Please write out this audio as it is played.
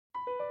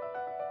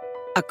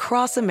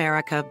Across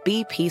America,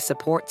 BP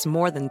supports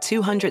more than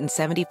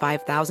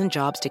 275,000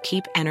 jobs to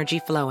keep energy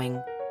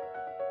flowing.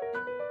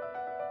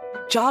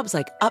 Jobs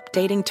like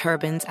updating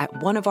turbines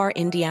at one of our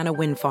Indiana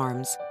wind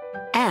farms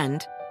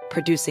and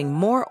producing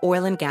more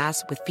oil and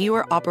gas with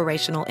fewer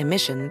operational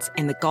emissions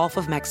in the Gulf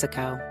of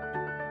Mexico.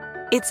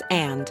 It's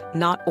and,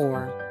 not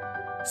or.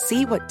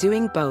 See what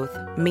doing both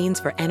means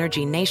for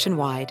energy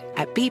nationwide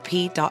at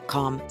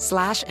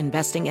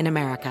bp.com/investing in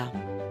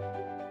America.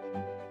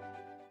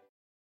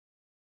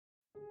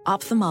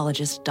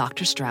 Ophthalmologist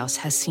Dr. Strauss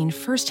has seen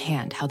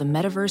firsthand how the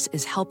metaverse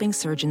is helping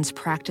surgeons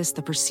practice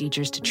the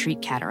procedures to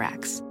treat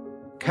cataracts.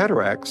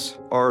 Cataracts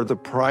are the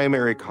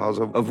primary cause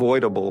of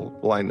avoidable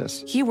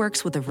blindness. He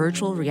works with a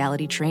virtual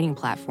reality training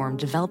platform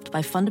developed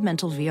by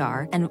Fundamental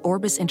VR and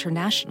Orbis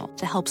International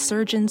to help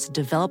surgeons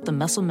develop the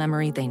muscle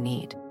memory they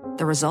need.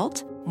 The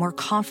result? More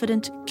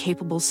confident,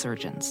 capable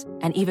surgeons.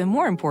 And even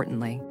more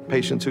importantly,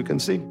 Patients who can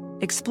see.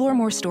 explore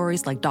more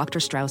stories like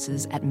Dr.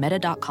 Strauss's at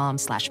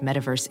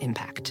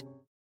meta.com/metaverseimpact.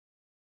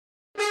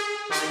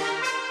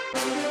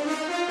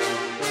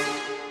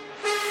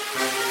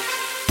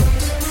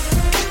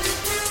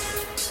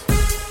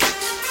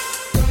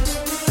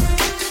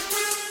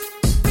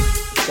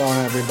 What's going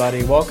on,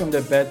 everybody? Welcome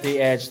to Bet the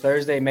Edge,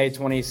 Thursday, May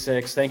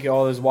 26th. Thank you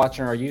all those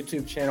watching our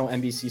YouTube channel,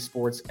 NBC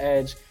Sports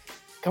Edge.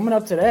 Coming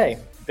up today,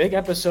 big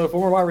episode.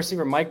 Former wide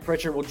receiver Mike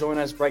Pritchard will join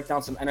us, break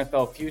down some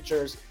NFL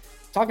futures,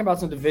 talking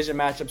about some division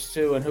matchups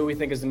too, and who we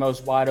think is the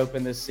most wide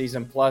open this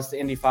season, plus the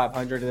Indy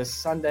 500 this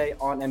Sunday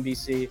on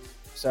NBC.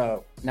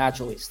 So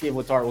naturally, Steve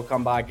Letarte will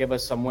come by, give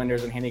us some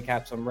winners and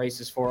handicap some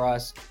races for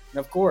us. And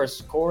of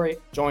course, Corey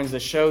joins the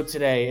show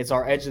today. It's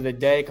our Edge of the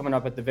Day coming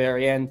up at the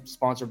very end,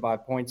 sponsored by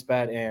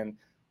PointsBet. And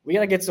we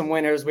got to get some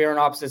winners. We were on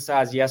opposite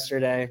sides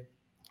yesterday.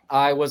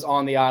 I was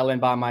on the island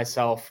by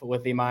myself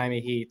with the Miami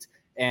Heat,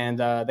 and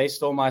they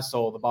stole my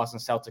soul, the Boston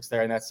Celtics,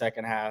 there in that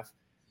second half.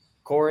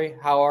 Corey,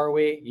 how are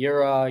we?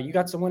 You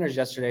got some winners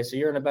yesterday, so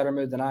you're in a better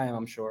mood than I am,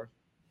 I'm sure.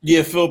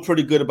 Yeah, feel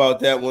pretty good about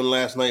that one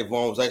last night.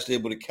 Vaughn was actually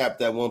able to cap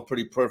that one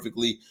pretty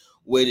perfectly.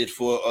 Waited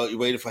for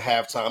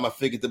halftime. I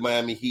figured the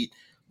Miami Heat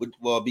would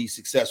be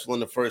successful in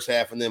the first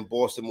half, and then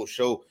Boston will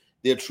show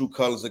their true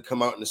colors and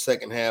come out in the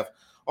second half.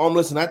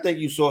 Listen, I think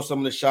you saw some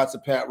of the shots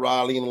of Pat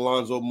Riley and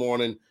Alonzo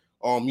Mourning,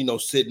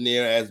 sitting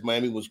there as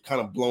Miami was kind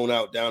of blown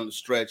out down the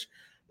stretch.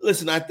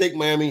 Listen, I think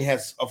Miami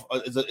is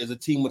a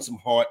team with some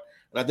heart,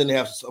 and I think they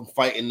have some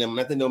fight in them, and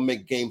I think they'll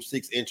make Game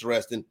 6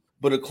 interesting.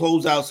 But a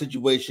closeout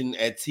situation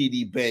at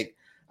TD Bank,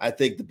 I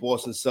think the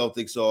Boston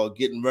Celtics are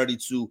getting ready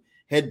to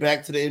head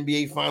back to the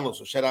NBA Finals,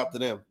 so shout out to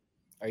them.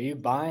 Are you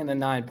buying the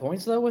 9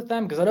 points, though, with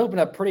them? Because it opened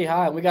up pretty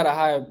high. We got a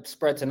high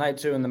spread tonight,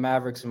 too, in the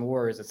Mavericks and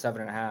Warriors at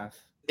 7.5.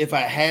 If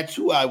I had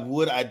to, I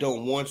would. I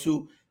don't want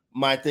to.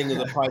 My thing is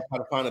I'll probably try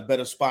to find a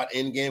better spot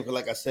in game. Because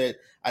like I said,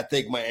 I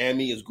think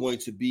Miami is going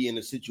to be in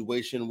a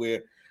situation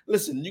where,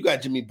 listen, you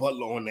got Jimmy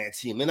Butler on that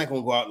team. They're not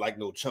going to go out like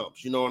no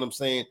chumps. You know what I'm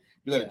saying?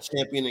 You got a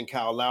champion in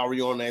Kyle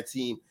Lowry on that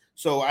team.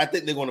 So I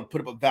think they're going to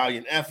put up a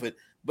valiant effort.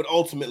 But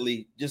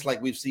ultimately, just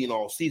like we've seen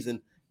all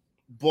season,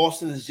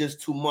 Boston is just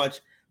too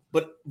much.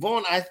 But,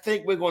 Vaughn, I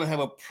think we're going to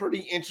have a pretty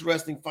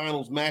interesting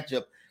finals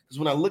matchup. Because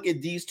when I look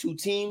at these two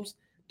teams,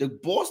 the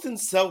Boston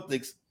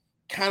Celtics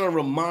kind of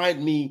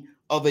remind me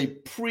of a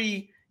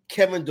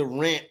pre-Kevin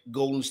Durant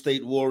Golden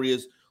State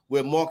Warriors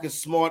where Marcus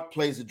Smart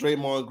plays the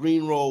Draymond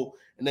Green role,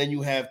 and then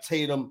you have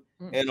Tatum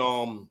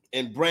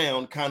and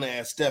Brown kind of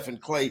as Steph and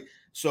Clay.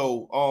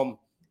 So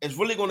it's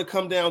really going to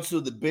come down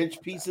to the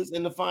bench pieces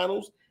in the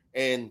finals,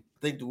 and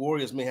I think the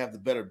Warriors may have the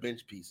better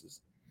bench pieces.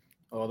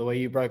 Well, the way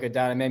you broke it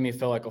down, it made me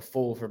feel like a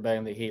fool for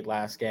betting the Heat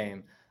last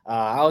game.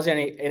 I was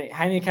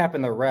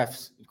handicapping the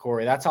refs,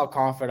 Corey. That's how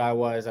confident I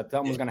was that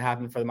something was going to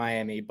happen for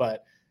Miami.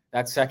 But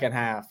that second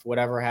half,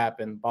 whatever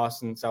happened,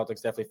 Boston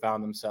Celtics definitely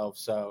found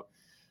themselves. So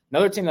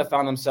another team that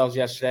found themselves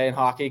yesterday in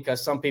hockey,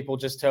 because some people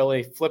just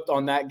totally flipped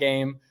on that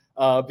game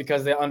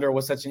because the under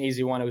was such an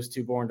easy one. It was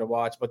too boring to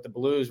watch. But the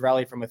Blues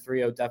rallied from a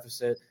 3-0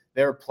 deficit.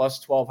 They were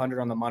plus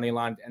 1,200 on the money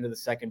line at the end of the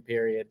second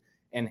period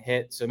and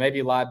hit. So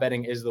maybe live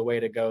betting is the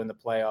way to go in the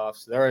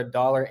playoffs. They're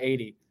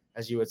 $1.80,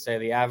 as you would say,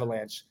 the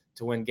Avalanche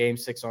to win Game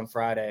 6 on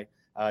Friday.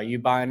 You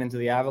buying into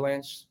the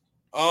Avalanche?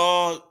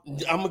 I'm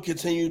going to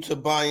continue to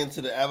buy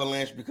into the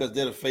Avalanche because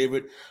they're the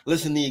favorite.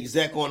 Listen, the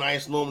exec on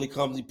ice normally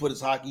comes, he put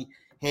his hockey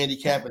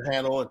handicap and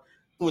hat on.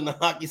 When the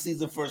hockey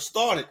season first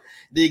started,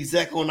 the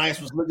exec on ice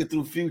was looking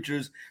through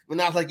futures. But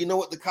now it's like, you know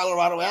what? The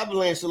Colorado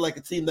Avalanche are like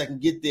a team that can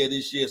get there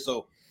this year.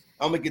 So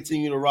I'm going to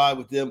continue to ride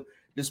with them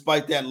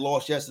despite that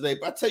loss yesterday.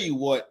 But I tell you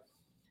what,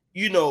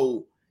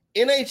 NHL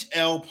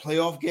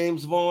playoff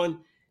games, Vaughn,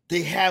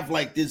 they have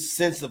like this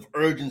sense of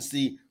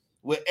urgency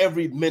where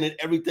every minute,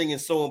 everything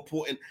is so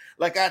important.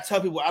 Like I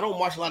tell people, I don't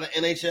watch a lot of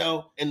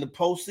NHL in the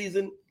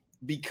postseason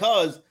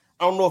because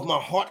I don't know if my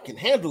heart can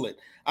handle it.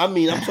 I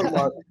mean, I'm talking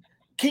about,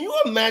 can you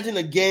imagine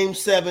a Game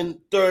 7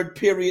 third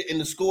period and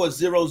the score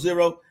is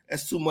 0-0?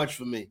 That's too much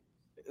for me.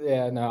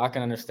 Yeah, no, I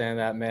can understand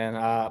that, man.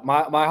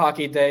 My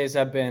hockey days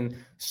have been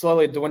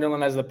slowly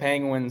dwindling as the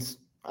Penguins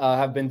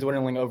have been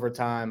dwindling over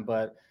time.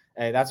 But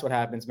hey, that's what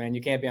happens, man.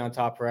 You can't be on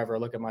top forever.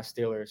 Look at my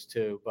Steelers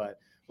too. But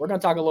we're going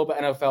to talk a little bit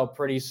NFL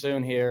pretty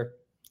soon here.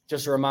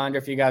 Just a reminder,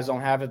 if you guys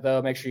don't have it,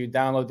 though, make sure you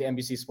download the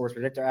NBC Sports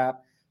Predictor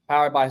app,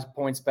 powered by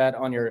PointsBet,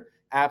 on your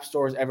app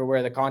stores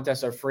everywhere. The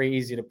contests are free,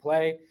 easy to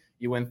play.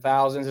 You win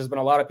thousands. There's been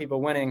a lot of people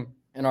winning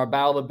in our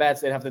Battle of the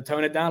Bets. They'd have to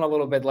tone it down a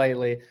little bit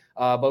lately.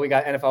 But we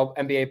got NFL,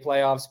 NBA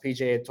playoffs,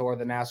 PGA Tour,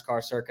 the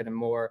NASCAR circuit, and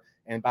more.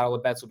 And Battle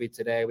of the Bets will be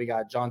today. We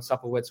got John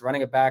Supplewitz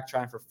running it back,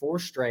 trying for 4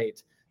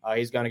 straight.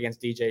 He's going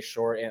against DJ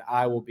Short, and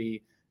I will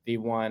be the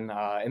one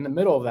in the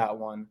middle of that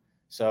one.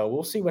 So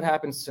we'll see what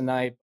happens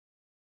tonight.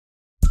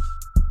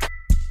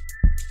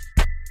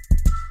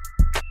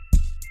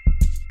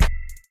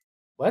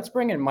 Let's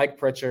bring in Mike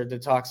Pritchard to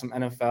talk some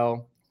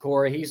NFL.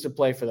 Corey, he used to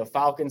play for the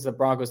Falcons, the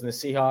Broncos, and the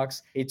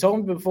Seahawks. He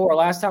told me before,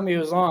 last time he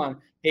was on,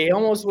 he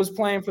almost was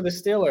playing for the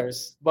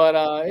Steelers.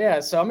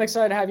 But, so I'm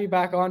excited to have you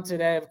back on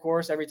today. Of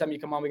course, every time you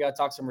come on, we got to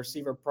talk some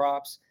receiver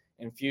props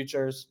and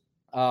futures.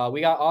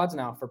 We got odds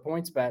now for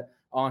PointsBet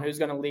on who's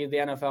going to lead the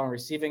NFL in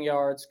receiving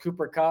yards.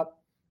 Cooper Kupp,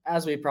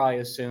 as we probably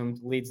assumed,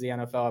 leads the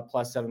NFL at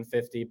plus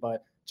 750.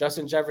 But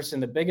Justin Jefferson,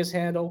 the biggest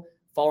handle,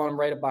 following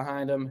right up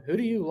behind him. Who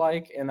do you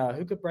like, and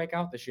who could break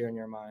out this year in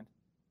your mind?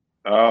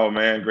 Oh,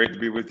 man, great to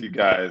be with you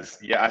guys.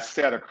 Yeah, I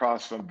sat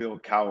across from Bill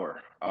Cowher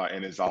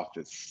in his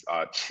office,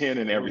 chin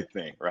and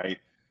everything, right?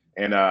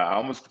 And I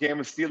almost became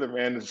a Steeler,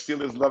 man. The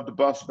Steelers loved the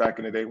Buffs back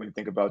in the day when you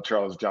think about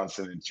Charles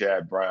Johnson and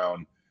Chad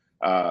Brown.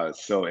 And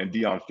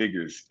Deion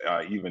Figures,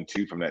 even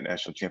too, from that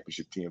national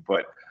championship team.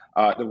 But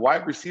the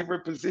wide receiver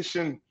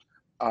position,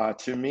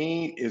 to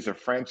me, is a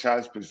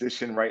franchise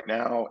position right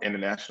now in the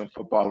National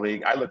Football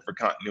League. I look for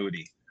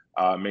continuity,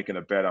 making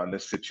a bet on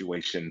this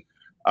situation.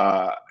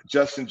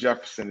 Justin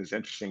Jefferson is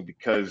interesting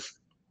because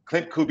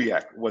Clint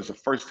Kubiak was a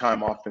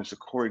first-time offensive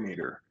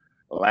coordinator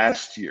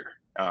last year,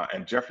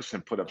 and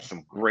Jefferson put up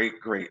some great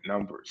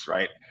numbers,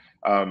 right?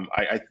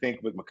 I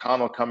think with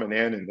McConnell coming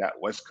in and that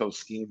West Coast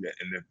scheme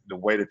and the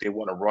way that they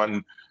want to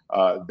run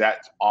that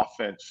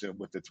offense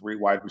with the 3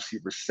 wide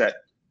receiver set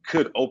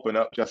could open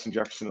up Justin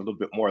Jefferson a little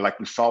bit more, like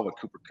we saw with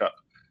Cooper Kupp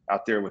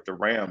out there with the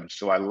Rams.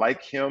 So I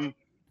like him.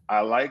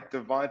 I like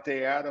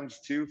Davante Adams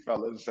too,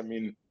 fellas. I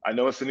mean, I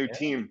know it's a new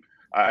team.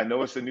 I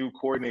know it's a new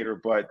coordinator,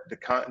 but the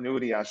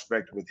continuity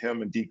aspect with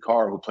him and D.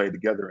 Carr, who played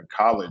together in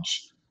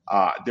college,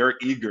 they're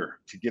eager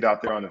to get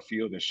out there on the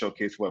field and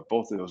showcase what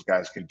both of those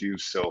guys can do.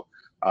 So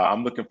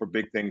I'm looking for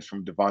big things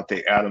from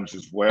Davante Adams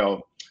as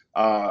well.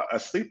 A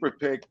sleeper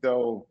pick,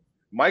 though,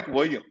 Mike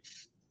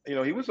Williams. You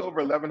know, he was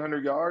over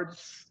 1,100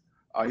 yards.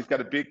 He's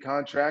got a big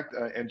contract,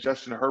 and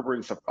Justin Herbert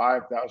is a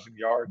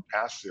 5,000-yard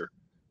passer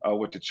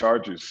with the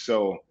Chargers.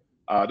 So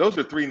those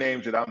are 3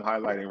 names that I'm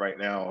highlighting right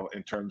now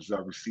in terms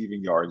of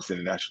receiving yards in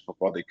the National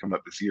Football League coming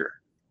up this year.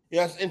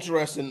 Yeah, it's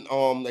interesting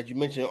that you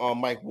mentioned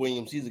Mike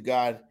Williams. He's a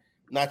guy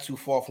not too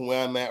far from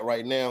where I'm at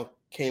right now.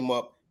 Came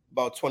up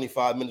about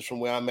 25 minutes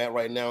from where I'm at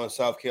right now in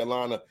South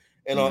Carolina.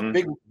 And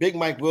big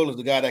Mike Williams is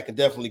the guy that can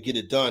definitely get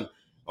it done.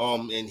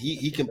 And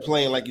he can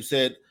play. And like you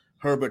said,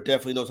 Herbert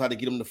definitely knows how to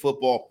get him the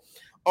football.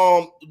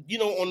 On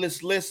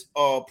this list,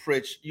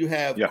 Pritch, you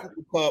have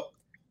Cooper Kupp,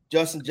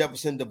 Justin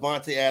Jefferson,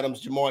 Davante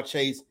Adams, Jamar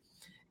Chase,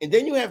 and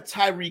then you have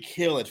Tyreek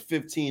Hill at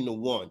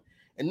 15-1.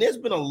 And there's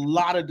been a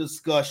lot of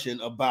discussion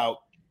about,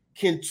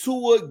 can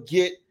Tua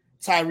get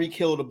Tyreek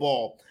Hill the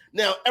ball?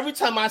 Now, every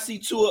time I see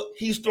Tua,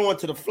 he's throwing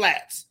to the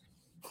flats.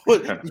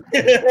 Right.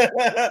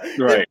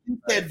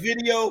 That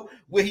video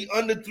where he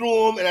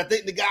underthrew him, and I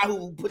think the guy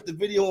who put the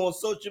video on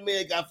social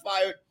media got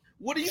fired.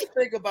 What do you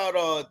think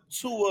about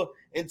Tua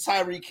and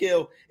Tyreek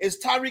Hill? Is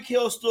Tyreek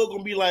Hill still going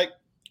to be like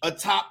a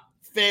top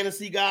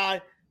fantasy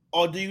guy,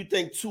 or do you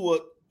think Tua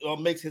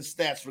makes his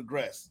stats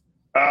regress?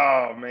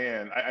 Oh,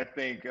 man, I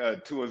think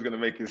Tua is going to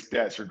make his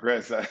stats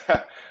regress.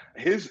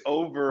 His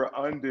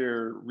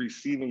over-under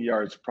receiving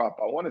yards prop,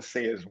 I want to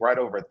say, is right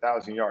over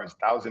 1,000 yards,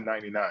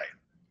 1,099.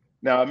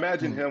 Now,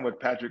 imagine him with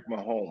Patrick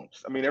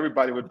Mahomes. I mean,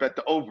 everybody would bet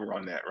the over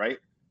on that, right?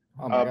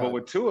 Oh but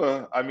with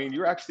Tua, I mean,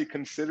 you're actually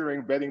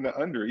considering betting the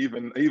under,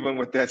 even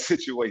with that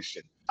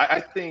situation. I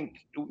think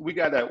we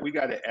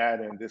gotta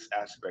add in this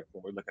aspect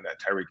when we're looking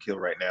at Tyreek Hill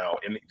right now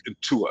in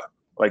Tua.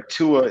 Like,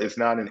 Tua is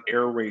not an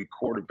air raid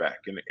quarterback,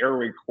 and air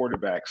raid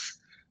quarterbacks,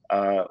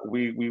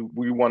 we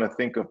want to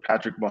think of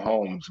Patrick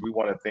Mahomes. We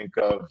want to think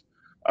of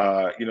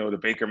the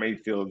Baker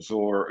Mayfields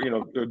or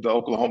the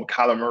Oklahoma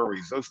Kyler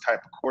Murrays, those type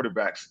of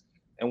quarterbacks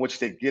in which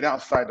they get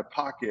outside the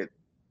pocket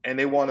and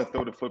they want to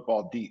throw the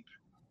football deep.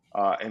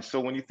 And so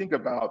when you think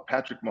about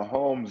Patrick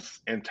Mahomes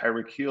and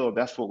Tyreek Hill,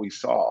 that's what we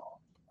saw.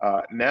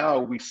 Now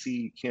we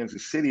see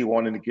Kansas City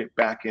wanting to get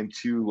back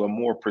into a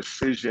more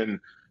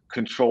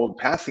precision-controlled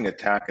passing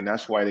attack, and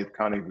that's why they've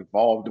kind of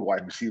evolved the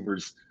wide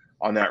receivers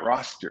on that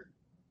roster.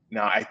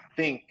 Now, I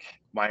think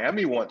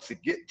Miami wants to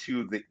get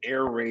to the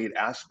air raid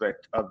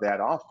aspect of that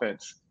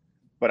offense,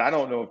 but I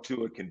don't know if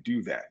Tua can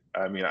do that.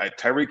 I mean,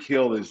 Tyreek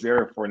Hill is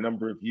there for a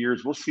number of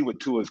years. We'll see what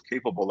Tua is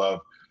capable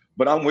of.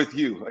 But I'm with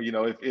you.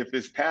 If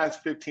it's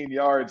past 15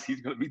 yards,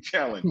 he's going to be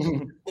challenged.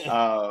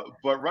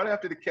 But run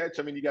after the catch,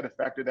 I mean, you got to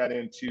factor that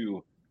in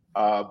too.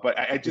 But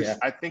I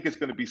think it's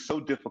going to be so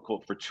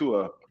difficult for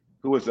Tua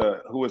who is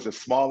a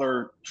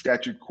smaller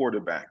statured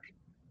quarterback,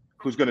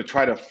 who's going to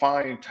try to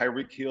find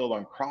Tyreek Hill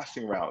on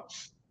crossing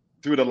routes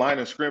through the line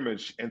of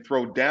scrimmage and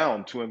throw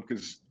down to him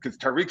because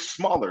Tyreek's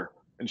smaller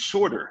and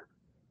shorter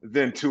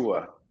than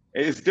Tua.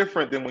 It's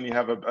different than when you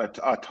have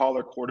a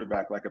taller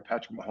quarterback like a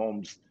Patrick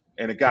Mahomes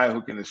and a guy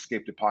who can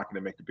escape the pocket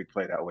and make a big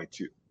play that way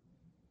too.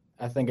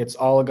 I think it's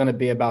all going to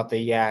be about the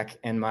yak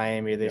in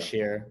Miami this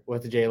year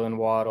with Jalen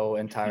Waddle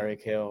and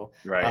Tyreek Hill.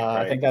 Right.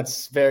 I think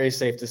that's very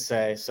safe to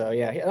say. So,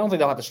 yeah, I don't think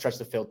they'll have to stretch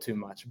the field too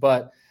much.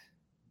 But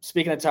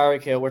speaking of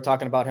Tyreek Hill, we're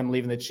talking about him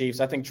leaving the Chiefs.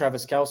 I think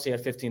Travis Kelce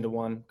at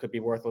 15-1 could be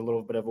worth a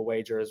little bit of a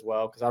wager as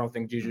well, because I don't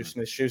think Juju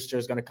Smith-Schuster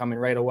is going to come in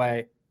right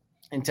away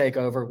and take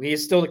over.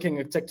 He's still the king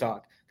of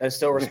TikTok. That's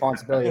still a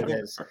responsibility of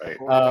his.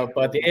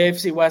 But the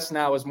AFC West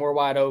now is more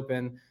wide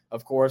open.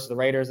 Of course, the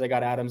Raiders, they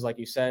got Adams, like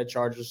you said.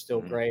 Chargers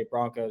still great.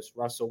 Broncos,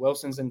 Russell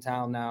Wilson's in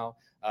town now.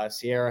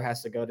 Sierra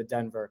has to go to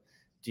Denver.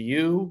 Do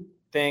you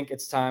think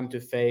it's time to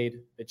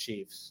fade the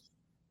Chiefs?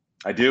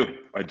 I do.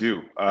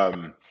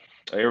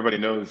 Everybody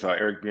knows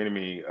Eric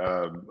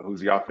Bieniemy, who's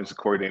the offensive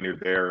coordinator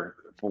there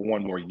for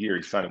one more year.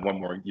 He signed a 1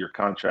 more year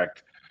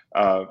contract.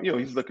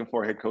 He's looking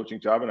for a head coaching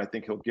job, and I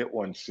think he'll get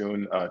one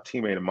soon. A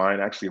teammate of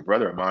mine, actually a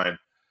brother of mine,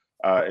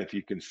 if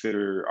you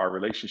consider our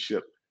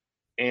relationship.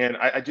 And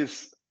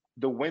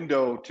the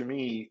window to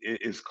me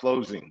is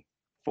closing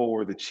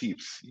for the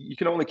Chiefs. You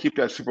can only keep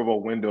that Super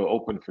Bowl window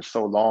open for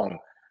so long.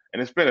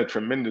 And it's been a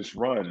tremendous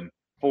run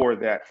for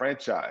that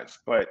franchise.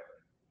 But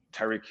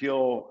Tyreek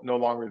Hill no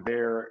longer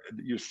there.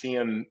 You're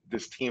seeing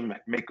this team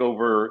make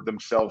over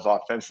themselves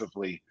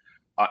offensively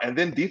and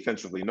then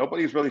defensively.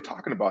 Nobody's really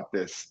talking about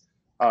this.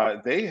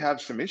 They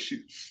have some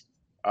issues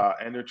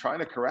and they're trying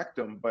to correct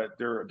them, but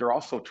they're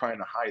also trying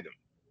to hide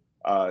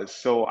them.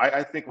 So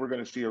I think we're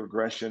going to see a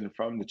regression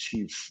from the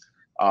Chiefs.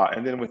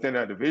 And then within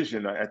that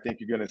division, I think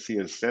you're going to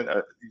see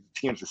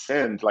teams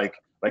ascend like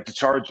the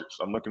Chargers.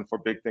 I'm looking for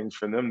big things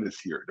from them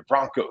this year. The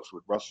Broncos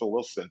with Russell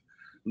Wilson,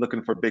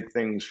 looking for big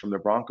things from the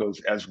Broncos,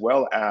 as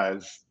well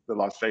as the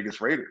Las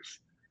Vegas Raiders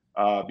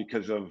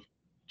because of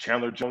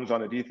Chandler Jones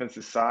on the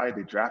defensive side.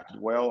 They drafted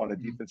well on the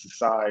defensive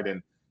side.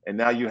 And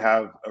now you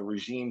have a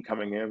regime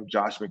coming in,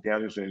 Josh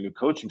McDaniels and a new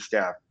coaching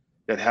staff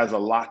that has a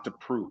lot to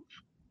prove.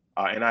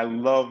 And I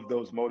love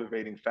those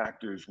motivating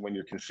factors when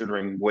you're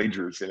considering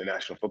wagers in the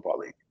National Football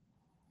League.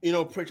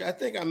 Pritch, I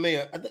think I may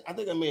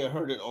have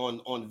heard it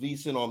on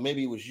VSiN, or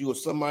maybe it was you or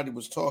somebody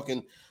was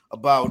talking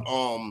about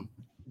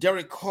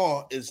Derek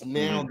Carr is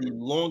now the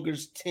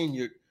longest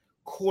tenured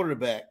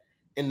quarterback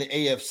in the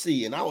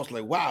AFC. And I was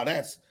like, wow,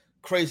 that's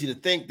crazy to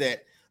think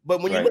that.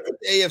 But when you look at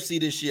the AFC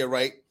this year,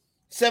 right,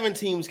 7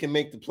 teams can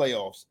make the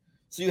playoffs.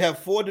 So you have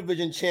 4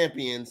 division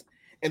champions,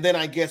 and then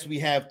I guess we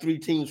have 3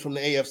 teams from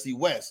the AFC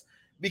West,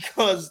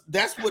 because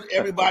that's what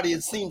everybody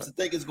seems to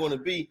think is going to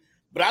be.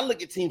 But I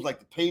look at teams like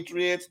the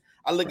Patriots.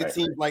 I look at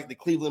teams like the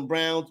Cleveland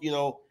Browns,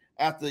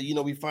 after,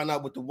 we find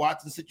out what the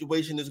Watson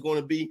situation is going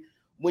to be.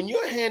 When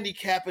you're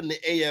handicapping the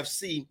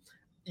AFC,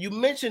 you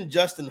mentioned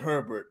Justin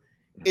Herbert.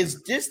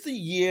 Is this the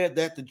year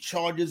that the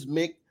Chargers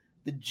make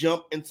the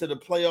jump into the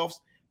playoffs?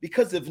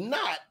 Because if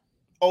not,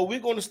 are we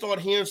going to start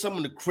hearing some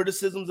of the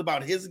criticisms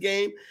about his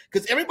game?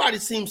 Because everybody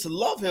seems to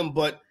love him,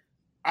 but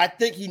I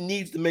think he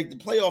needs to make the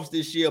playoffs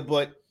this year.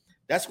 But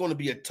that's going to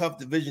be a tough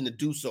division to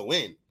do so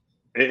in.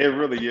 It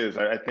really is.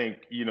 I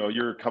think,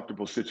 you're a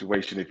comfortable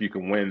situation if you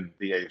can win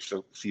the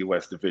AFC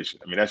West division.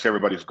 I mean, that's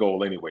everybody's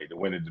goal anyway, to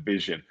win a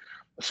division.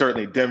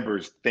 Certainly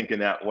Denver's thinking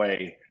that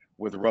way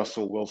with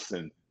Russell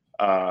Wilson.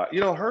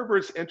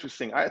 Herbert's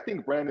interesting. I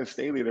think Brandon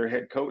Staley, their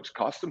head coach,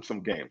 cost them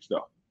some games,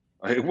 though.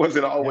 It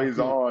wasn't always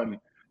on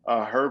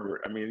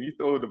Herbert. I mean, you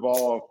throw the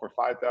ball for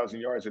 5,000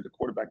 yards at the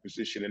quarterback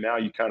position, and now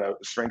you kind of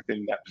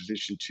strengthen that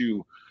position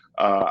too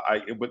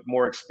with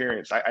more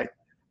experience.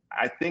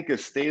 I think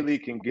if Staley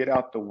can get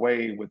out the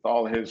way with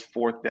all his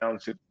 4th down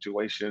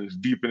situations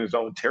deep in his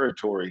own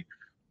territory,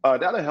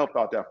 that'll help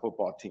out that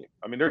football team.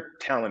 I mean, they're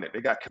talented.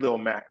 They got Khalil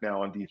Mack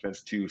now on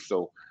defense too.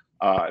 So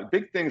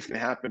big things can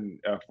happen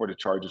for the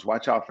Chargers.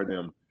 Watch out for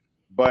them.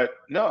 But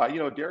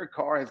no, Derek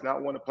Carr has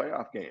not won a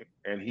playoff game,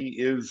 and he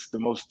is the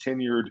most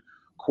tenured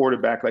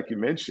quarterback, like you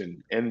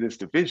mentioned, in this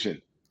division.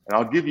 And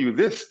I'll give you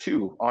this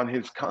too, on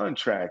his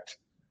contract,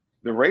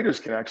 the Raiders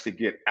can actually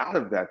get out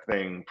of that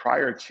thing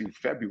prior to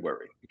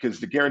February, because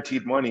the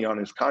guaranteed money on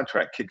his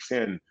contract kicks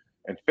in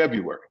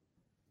February.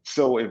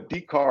 So if D.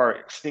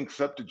 Carr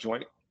stinks up the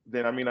joint,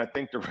 then I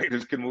think the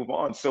Raiders can move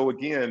on. So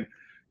again,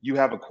 you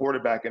have a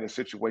quarterback in a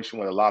situation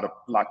with a lot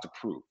to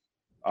prove,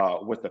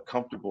 with a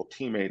comfortable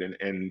teammate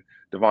in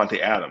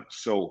Devontae Adams.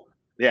 So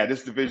yeah,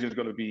 this division is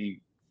going to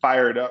be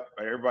fired up.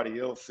 Everybody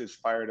else is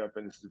fired up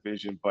in this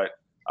division, but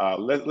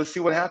let's see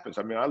what happens.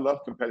 I love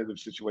competitive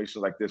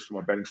situations like this from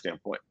a betting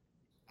standpoint.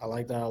 I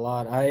like that a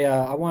lot.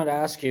 I wanted to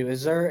ask you,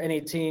 is there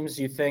any teams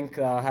you think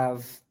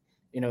have,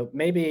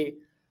 maybe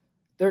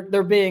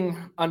they're being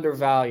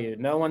undervalued?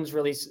 No one's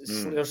really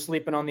they're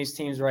sleeping on these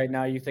teams right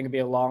now. You think it'd be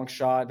a long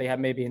shot? They have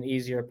maybe an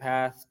easier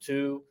path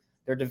to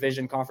their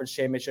division conference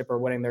championship or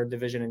winning their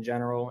division in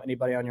general.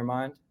 Anybody on your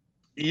mind?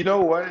 You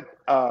know what?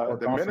 Or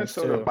The conference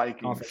Minnesota too.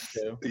 Conference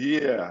Vikings. too.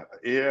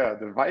 Yeah,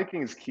 the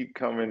Vikings keep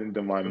coming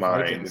into my The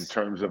mind Vikings. in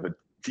terms of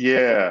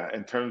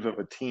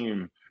a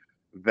team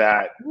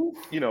that,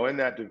 in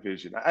that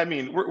division. I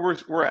mean,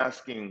 we're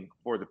asking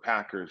for the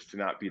Packers to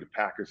not be the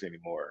Packers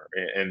anymore.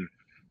 And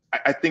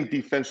I think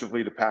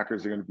defensively, the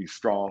Packers are going to be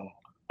strong.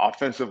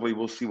 Offensively,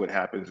 we'll see what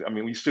happens. I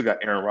mean, we still got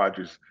Aaron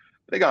Rodgers.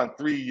 They got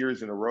 3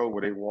 years in a row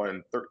where they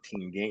won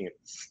 13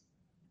 games.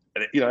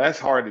 And, that's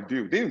hard to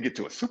do. They didn't get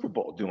to a Super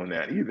Bowl doing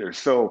that either.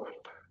 So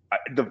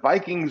the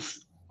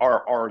Vikings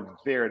are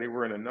there. They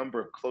were in a number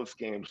of close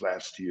games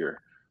last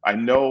year. I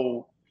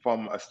know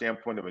from a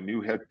standpoint of a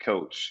new head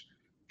coach,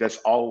 that's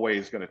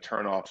always going to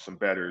turn off some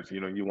bettors.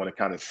 You want to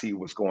kind of see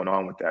what's going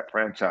on with that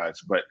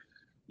franchise. But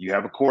you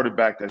have a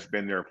quarterback that's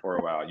been there for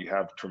a while. You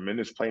have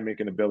tremendous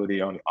playmaking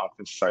ability on the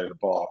offensive side of the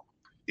ball.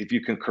 If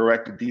you can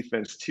correct the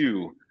defense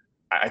too,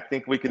 I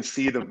think we can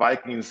see the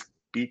Vikings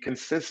be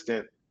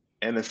consistent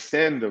and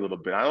ascend a little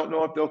bit. I don't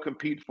know if they'll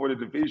compete for the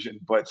division,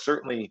 but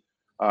certainly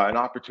an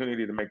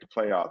opportunity to make the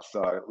playoffs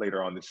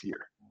later on this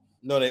year.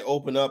 No,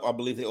 I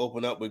believe they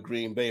open up with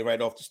Green Bay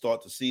right off the start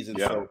of the season.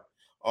 Yeah. So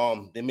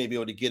they may be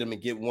able to get them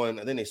and get one.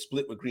 And then they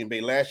split with Green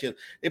Bay last year.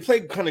 They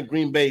played kind of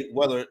Green Bay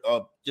weather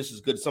just as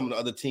good as some of the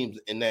other teams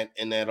in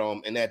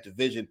that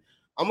division.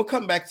 I'm gonna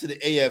come back to the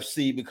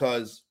AFC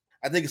because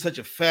I think it's such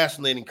a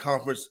fascinating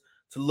conference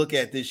to look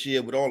at this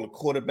year with all the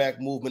quarterback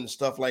movement and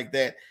stuff like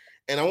that.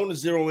 And I want to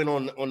zero in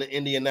on the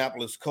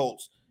Indianapolis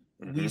Colts.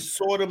 Mm-hmm. We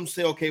saw them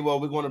say, okay, well,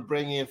 we're going to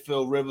bring in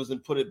Phil Rivers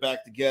and put it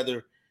back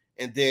together.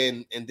 And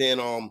then it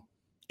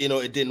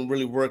didn't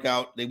really work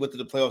out. They went to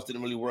the playoffs,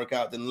 didn't really work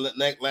out. Then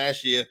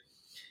last year,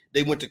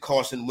 they went to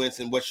Carson Wentz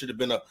in what should have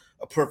been a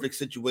perfect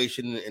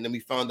situation. And then we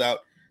found out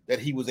that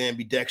he was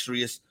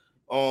ambidextrous.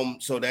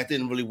 So that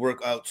didn't really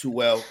work out too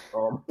well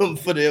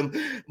for them.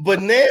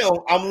 But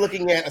now I'm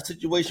looking at a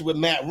situation with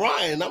Matt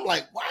Ryan. And I'm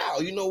like, wow,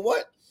 you know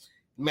what?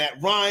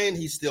 Matt Ryan,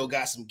 he's still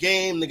got some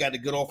game. They got a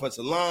good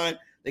offensive line.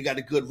 They got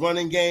a good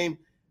running game.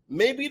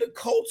 Maybe the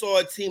Colts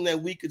are a team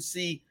that we could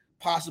see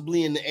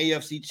possibly in the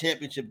AFC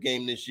Championship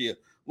game this year.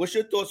 What's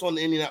your thoughts on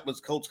the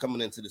Indianapolis Colts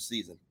coming into the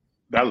season?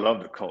 I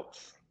love the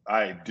Colts.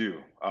 I do.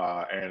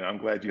 And I'm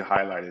glad you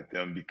highlighted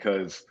them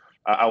because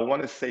I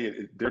want to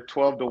say they're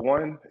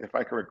 12-1, if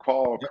I can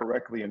recall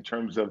correctly, in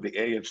terms of the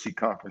AFC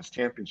Conference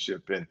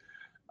Championship. And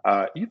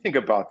you think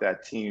about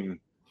that team,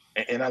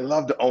 and I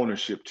love the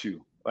ownership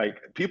too.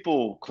 Like,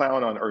 people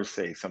clown on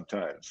Irsay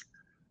sometimes,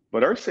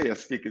 but Irsay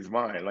has speak his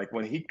mind. Like,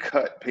 when he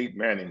cut Peyton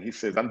Manning, he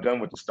says, I'm done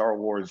with the Star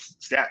Wars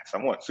stats.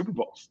 I want Super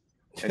Bowls.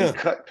 And he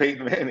cut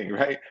Peyton Manning,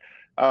 right?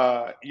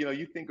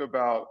 You think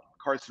about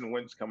Carson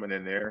Wentz coming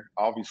in there.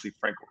 Obviously,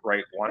 Frank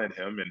Wright wanted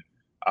him, and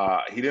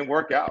he didn't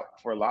work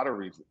out for a lot of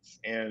reasons.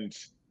 And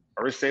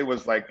Irsay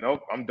was like, nope,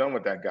 I'm done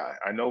with that guy.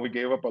 I know we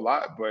gave up a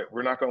lot, but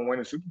we're not going to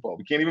win a Super Bowl.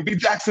 We can't even beat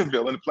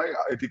Jacksonville in the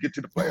playoffs to get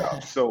to the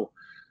playoffs. So,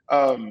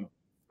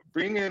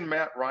 bring in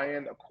Matt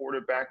Ryan, a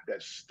quarterback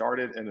that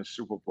started in a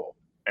Super Bowl.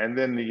 And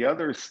then the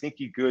other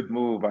sneaky good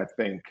move, I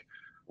think,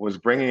 was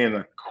bringing in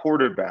a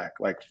quarterback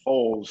like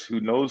Foles, who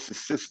knows the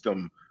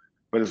system,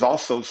 but has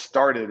also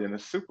started in a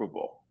Super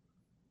Bowl.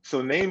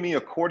 So name me a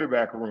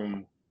quarterback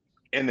room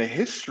in the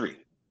history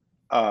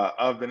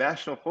of the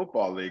National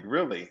Football League,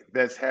 really,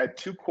 that's had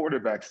two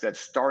quarterbacks that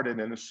started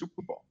in a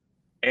Super Bowl.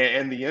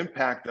 And the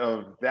impact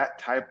of that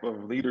type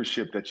of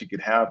leadership that you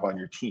could have on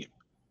your team.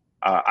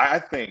 I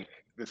think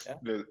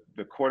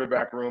the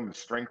quarterback room is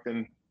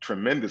strengthened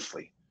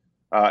tremendously.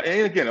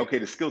 And again, okay,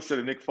 the skill set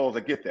of Nick Foles,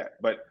 I get that.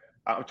 But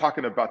I'm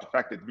talking about the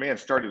fact that the man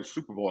started a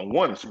Super Bowl and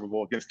won a Super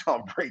Bowl against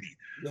Tom Brady.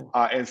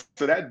 And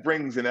so that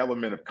brings an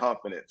element of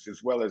confidence,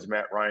 as well as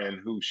Matt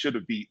Ryan, who should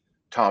have beat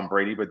Tom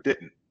Brady but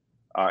didn't.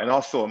 And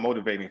also a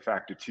motivating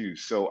factor, too.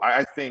 So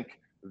I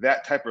think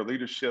that type of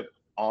leadership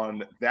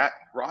on that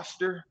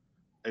roster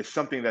is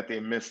something that they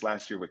missed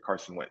last year with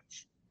Carson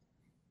Wentz.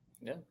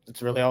 Yeah,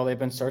 it's really all they've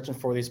been searching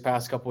for these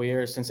past couple of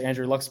years since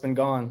Andrew Luck's been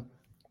gone.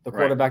 The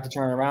quarterback to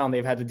turn around.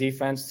 They've had the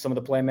defense, some of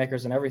the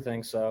playmakers and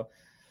everything. So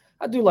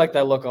I do like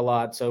that look a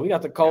lot. So we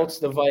got the Colts,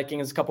 the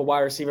Vikings, a couple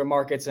wide receiver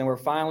markets, and we're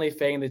finally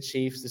fading the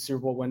Chiefs. The Super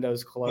Bowl window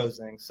is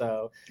closing.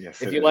 So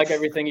if you like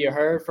everything you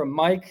heard from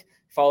Mike,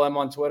 follow him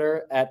on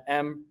Twitter at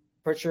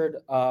 @MPritchard.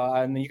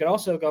 And you can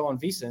also go on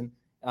VSiN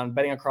on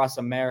Betting Across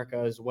America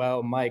as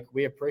well. Mike,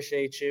 we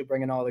appreciate you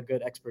bringing all the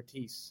good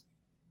expertise.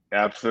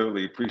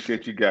 Absolutely.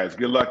 Appreciate you guys.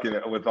 Good luck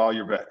with all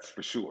your bets,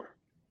 for sure.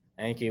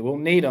 Thank you. We'll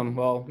need them.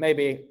 Well,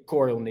 maybe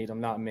Corey will need them,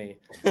 not me.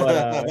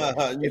 But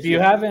if you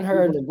haven't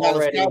heard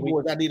already,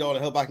 I need all the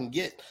help I can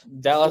get.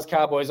 Dallas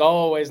Cowboys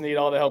always need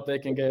all the help they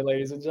can get,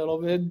 ladies and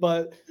gentlemen.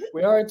 But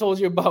we already told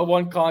you about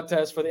one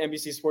contest for the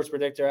NBC Sports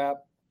Predictor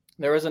app.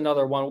 There is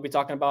another one. We'll be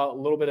talking about a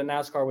little bit of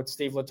NASCAR with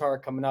Steve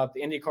Letarte coming up.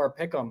 The IndyCar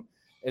Pick'em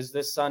is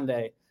this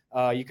Sunday.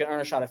 You can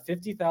earn a shot at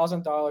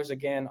 $50,000.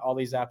 Again, all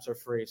these apps are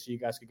free, so you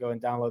guys could go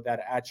and download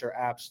that at your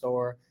app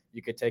store.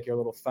 you could take your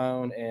little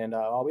phone and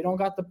we don't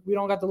got the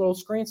little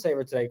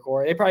screensaver today,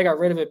 Corey. They probably got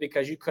rid of it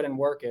because you couldn't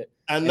work it.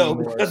 I know,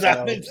 anymore, because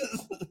so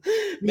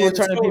you were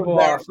turning people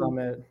off from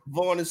it.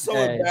 Vaughn, is so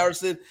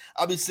embarrassing.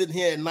 I'll be sitting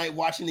here at night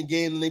watching the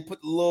game, and they put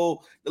the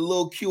little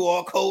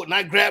QR code, and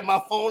I grab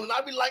my phone, and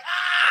I'll be like,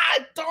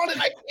 darn it,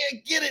 I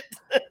can't get it.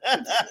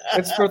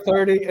 It's for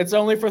 30. It's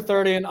only for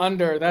 30 and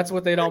under. That's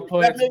what they don't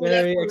put. It's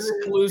very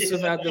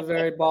exclusive at the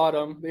very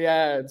bottom, the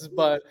ads.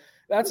 But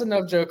that's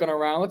enough joking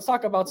around. Let's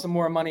talk about some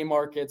more money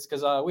markets,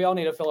 because we all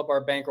need to fill up our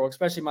bankroll,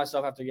 especially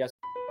myself after yesterday.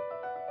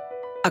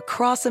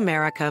 Across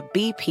America,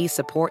 BP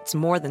supports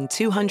more than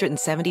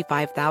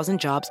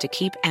 275,000 jobs to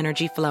keep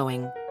energy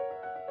flowing.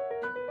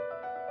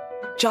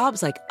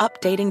 Jobs like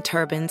updating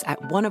turbines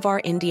at one of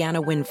our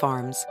Indiana wind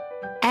farms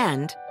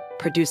and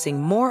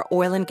producing more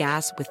oil and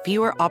gas with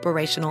fewer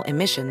operational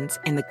emissions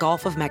in the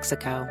Gulf of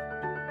Mexico.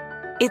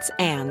 It's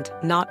and,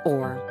 not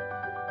or.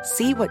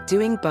 See what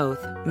doing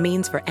both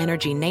means for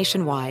energy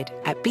nationwide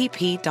at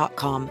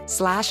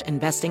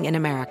bp.com/investing in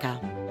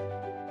America.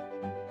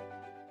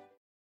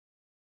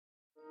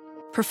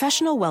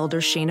 Professional welder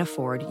Shayna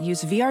Ford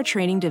used VR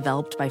training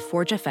developed by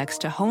ForgeFX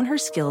to hone her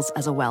skills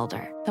as a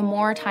welder. The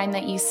more time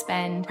that you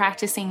spend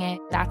practicing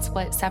it, that's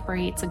what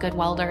separates a good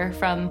welder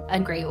from a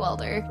great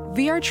welder.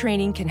 VR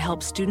training can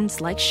help students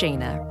like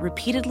Shayna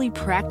repeatedly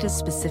practice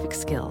specific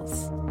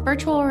skills.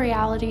 Virtual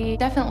reality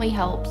definitely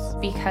helps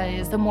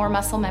because the more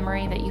muscle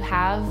memory that you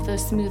have, the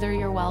smoother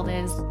your weld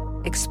is.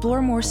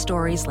 Explore more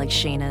stories like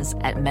Shayna's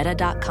at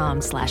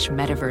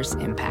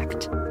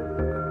meta.com/metaverseimpact.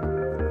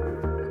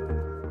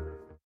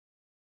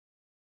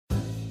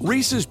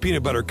 Reese's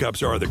peanut butter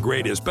cups are the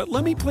greatest, but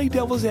let me play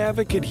devil's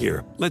advocate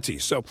here. Let's see.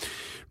 So,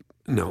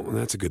 no,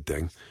 that's a good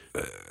thing.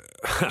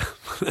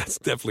 That's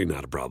definitely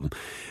not a problem.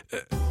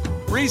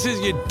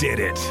 Reese's, you did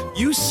it.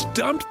 You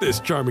stumped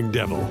this charming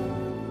devil.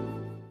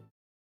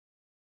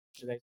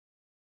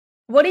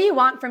 What do you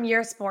want from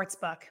your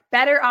sportsbook?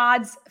 Better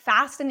odds,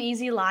 fast and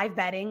easy live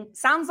betting.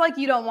 Sounds like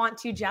you don't want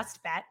to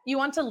just bet. You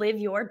want to live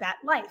your bet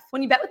life.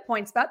 When you bet with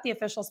PointsBet, the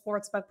official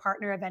sportsbook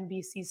partner of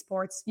NBC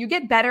Sports, you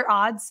get better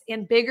odds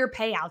and bigger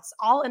payouts,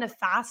 all in a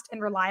fast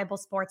and reliable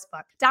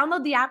sportsbook.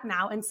 Download the app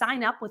now and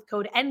sign up with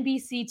code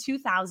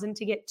NBC2000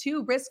 to get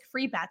 2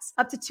 risk-free bets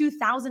up to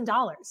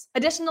 $2,000.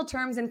 Additional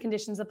terms and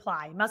conditions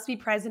apply. Must be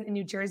present in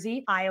New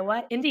Jersey,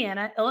 Iowa,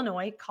 Indiana,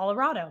 Illinois,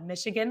 Colorado,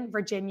 Michigan,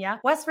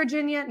 Virginia, West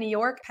Virginia, New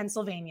York,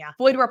 Pennsylvania.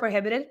 Void where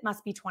prohibited,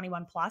 must be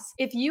 21 plus.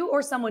 If you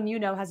or someone you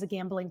know has a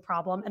gambling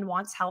problem and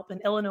wants help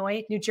in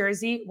Illinois, New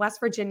Jersey, West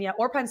Virginia,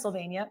 or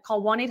Pennsylvania,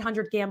 call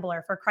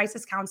 1-800-GAMBLER for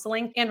crisis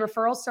counseling and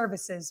referral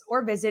services,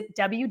 or visit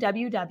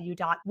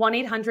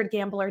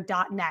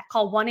www.1800gambler.net.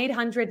 Call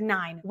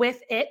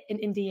 1-800-9-WITH-IT in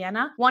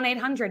Indiana,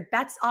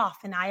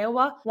 1-800-BETS-OFF in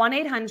Iowa,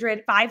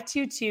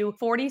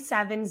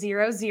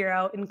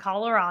 1-800-522-4700 in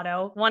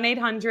Colorado,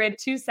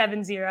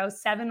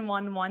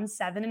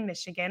 1-800-270-7117 in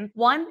Michigan,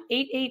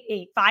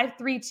 1-888-532-3500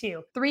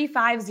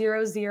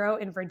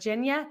 in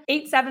Virginia,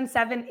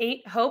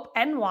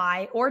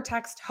 877-8-HOPE-NY, or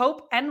text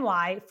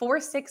HOPE-NY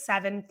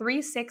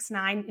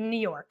 467-369 in New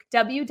York.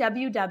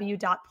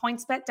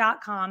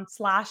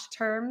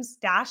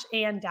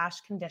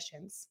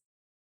 www.pointsbet.com/terms-and-conditions.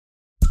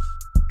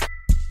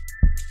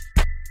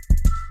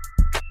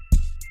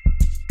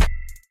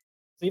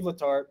 Steve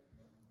Letarte,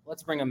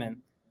 let's bring him in.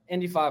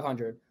 Indy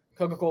 500,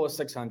 Coca-Cola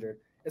 600.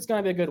 It's going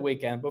to be a good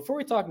weekend. Before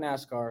we talk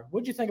NASCAR, what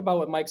did you think about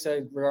what Mike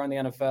said regarding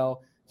the NFL?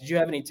 Did you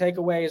have any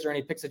takeaways or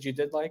any picks that you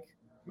did like?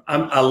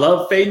 I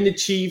love fading the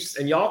Chiefs,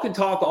 and y'all can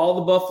talk all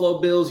the Buffalo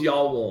Bills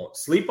y'all want.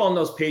 Sleep on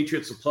those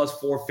Patriots with plus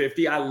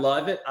 450. I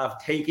love it.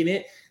 I've taken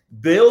it.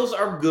 Bills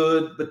are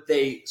good, but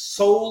they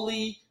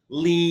solely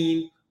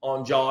lean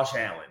on Josh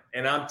Allen.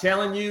 And I'm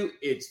telling you,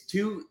 it's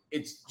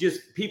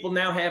just people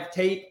now have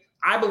tape.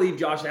 I believe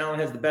Josh Allen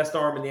has the best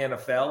arm in the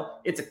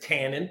NFL. It's a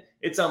cannon.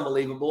 It's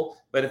unbelievable.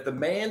 But if the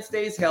man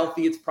stays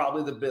healthy, it's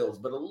probably the Bills.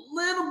 But a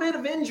little bit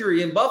of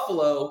injury in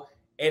Buffalo,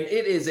 and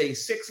it is a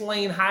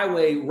 6-lane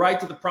highway right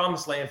to the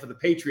promised land for the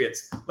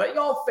Patriots. Let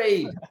y'all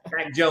fade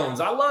Mac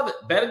Jones. I love it.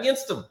 Bet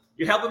against him.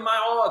 You're helping my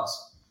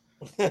odds.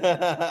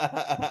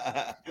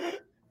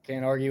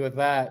 Can't argue with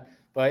that.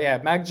 But yeah,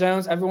 Mac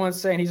Jones, everyone's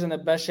saying he's in the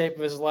best shape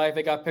of his life.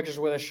 They got pictures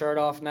with his shirt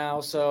off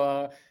now.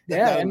 So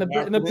yeah, and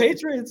the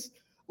Patriots,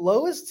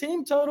 lowest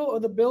team total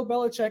of the Bill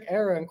Belichick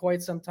era in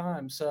quite some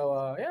time.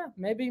 So yeah,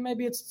 maybe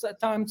it's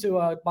time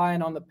to buy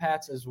in on the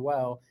Pats as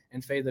well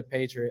and fade the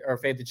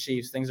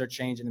Chiefs. Things are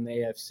changing in the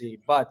AFC.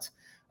 But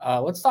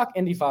let's talk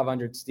Indy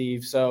 500,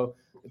 Steve. So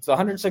it's the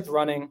 106th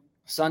running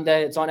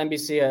Sunday. It's on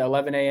NBC at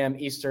 11 a.m.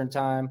 Eastern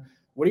time.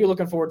 What are you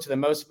looking forward to the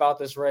most about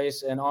this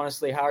race? And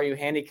honestly, how are you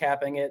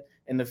handicapping it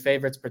in the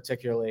favorites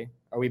particularly?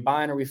 Are we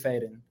buying or are we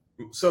fading?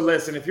 So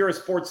listen, if you're a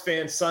sports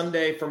fan,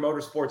 Sunday for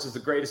motorsports is the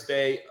greatest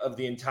day of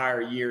the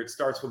entire year. It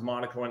starts with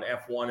Monaco and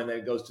F1, and then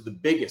it goes to the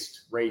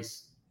biggest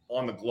race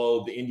on the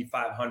globe, the Indy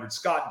 500.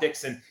 Scott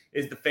Dixon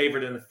is the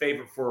favorite, and the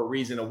favorite for a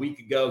reason. A week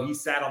ago, he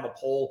sat on the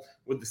pole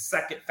with the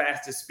second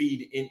fastest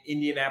speed in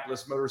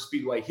Indianapolis Motor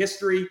Speedway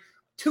history.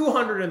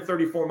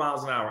 234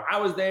 miles an hour. I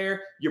was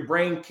there. Your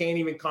brain can't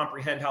even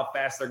comprehend how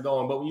fast they're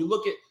going. But when you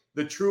look at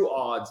the true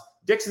odds,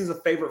 Dixon's a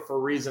favorite for a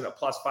reason at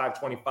plus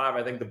 525.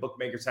 I think the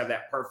bookmakers have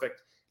that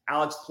perfect.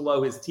 Alex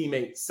Palou, his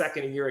teammate,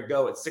 second a year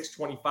ago at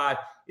 625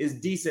 is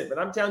decent. But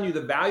I'm telling you,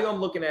 the value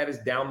I'm looking at is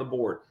down the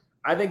board.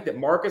 I think that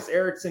Marcus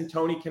Ericsson,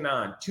 Tony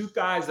Kanaan, two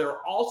guys that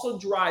are also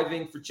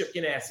driving for Chip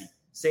Ganassi,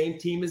 same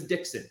team as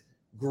Dixon,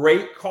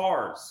 great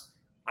cars.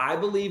 I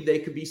believe they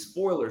could be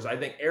spoilers. I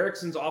think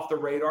Ericsson's off the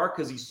radar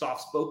because he's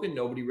soft-spoken.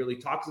 Nobody really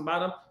talks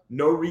about him.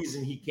 No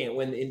reason he can't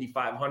win the Indy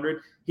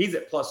 500. He's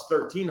at plus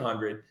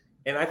 1,300.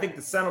 And I think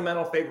the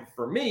sentimental favorite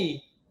for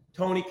me,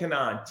 Tony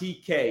Kanaan,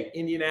 TK,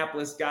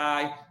 Indianapolis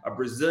guy, a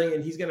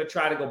Brazilian. He's going to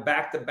try to go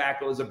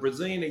back-to-back. It was a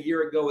Brazilian a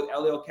year ago with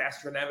Helio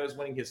Castroneves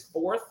winning his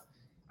fourth.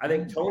 I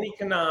think Tony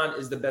Kanaan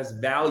is the best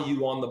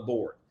value on the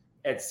board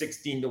at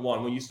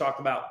 16-1. When you talk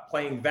about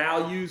playing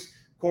values,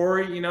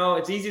 Corey,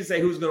 it's easy to say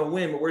who's going to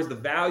win, but where's the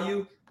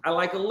value? I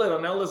like a little.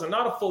 Now, listen,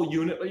 not a full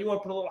unit, but you want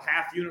to put a little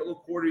half unit, a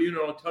little quarter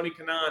unit on Tony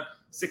Kanaan,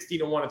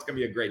 16-1. It's going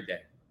to be a great day.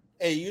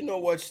 Hey, you know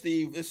what,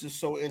 Steve? This is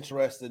so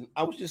interesting.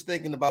 I was just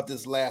thinking about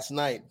this last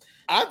night.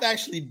 I've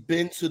actually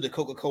been to the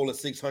Coca-Cola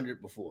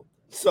 600 before.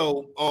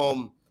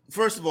 So,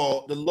 first of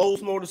all, the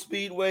Lowe's Motor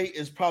Speedway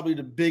is probably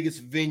the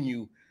biggest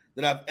venue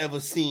that I've ever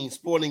seen,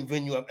 sporting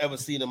venue I've ever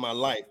seen in my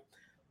life.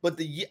 But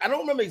I don't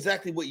remember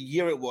exactly what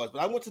year it was,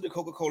 but I went to the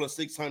Coca-Cola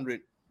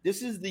 600.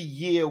 This is the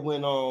year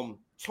when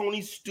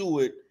Tony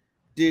Stewart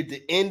did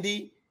the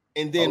Indy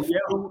and then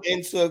flew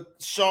into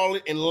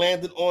Charlotte and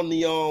landed on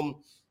the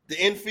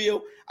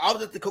infield. I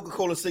was at the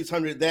Coca-Cola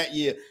 600 that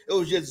year. It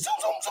was just zoom,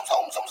 zoom, zoom,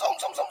 zoom, zoom, zoom,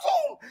 zoom, zoom,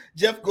 zoom.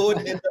 Jeff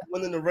Gordon ended up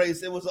winning the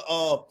race. It was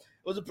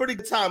a pretty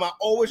good time. I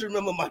always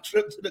remember my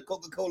trip to the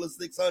Coca-Cola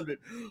 600.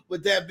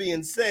 With that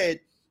being said,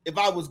 if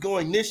I was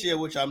going this year,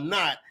 which I'm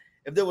not,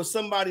 if there was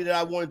somebody that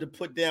I wanted to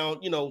put down,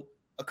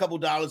 a couple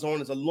dollars on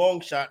as a long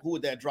shot, who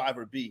would that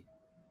driver be?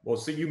 Well,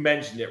 so you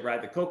mentioned it,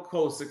 right? The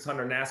Coca-Cola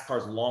 600,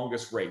 NASCAR's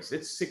longest race.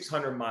 It's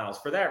 600 miles.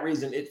 For that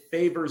reason, it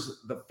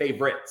favors the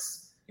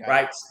favorites,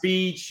 right?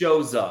 Speed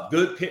shows up.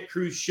 Good pit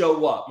crews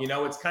show up.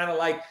 It's kind of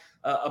like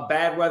a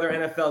bad weather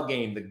NFL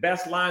game. The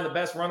best line, the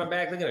best running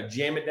back, they're going to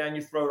jam it down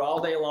your throat all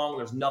day long.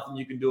 There's nothing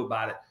you can do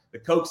about it. The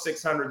Coke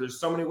 600, there's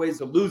so many ways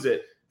to lose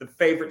it. The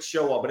favorites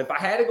show up. But if I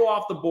had to go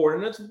off the board,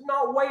 and it's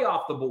not way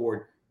off the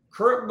board,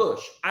 Kurt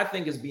Busch, I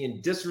think, is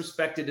being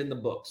disrespected in the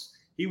books.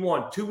 He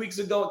won 2 weeks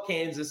ago at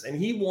Kansas, and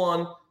he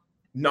won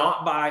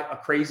not by a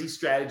crazy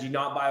strategy,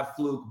 not by a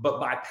fluke, but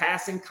by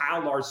passing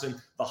Kyle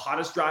Larson, the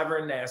hottest driver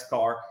in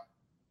NASCAR.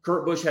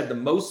 Kurt Busch had the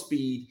most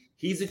speed.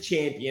 He's a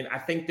champion. I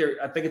think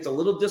it's a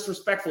little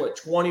disrespectful at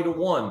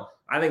 20-1.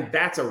 I think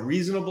that's a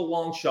reasonable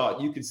long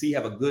shot. You can see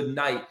have a good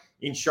night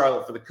in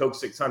Charlotte for the Coke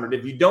 600.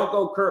 If you don't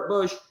go Kurt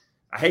Busch,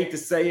 I hate to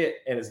say it,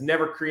 and it's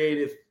never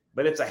creative,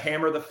 but it's a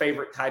hammer the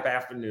favorite type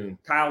afternoon.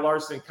 Kyle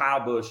Larson,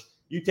 Kyle Busch.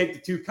 You take the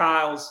two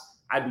Kyles,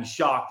 I'd be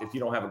shocked if you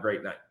don't have a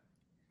great night.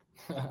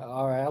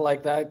 All right, I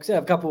like that. Because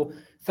a couple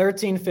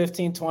 13,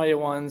 15,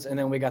 20-1s, and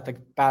then we got the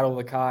battle of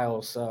the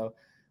Kyles. So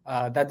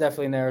that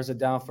definitely narrows it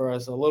down for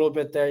us a little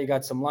bit there. You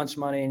got some lunch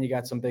money and you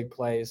got some big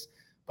plays.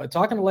 But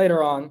talking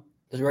later on,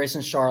 there's a race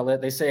in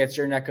Charlotte. They say it's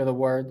your neck of the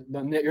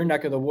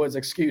woods,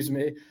 excuse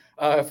me.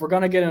 If we're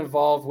going to get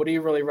involved, what do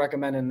you really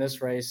recommend in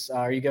this race?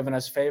 Are you giving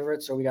us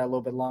favorites, or we got a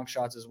little bit long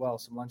shots as well,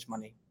 some lunch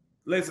money?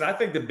 Listen, I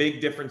think the big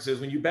difference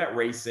is when you bet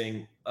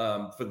racing,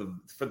 for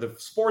the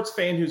sports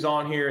fan who's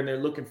on here and they're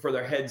looking for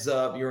their heads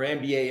up, your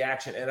NBA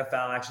action,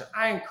 NFL action,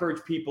 I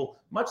encourage people,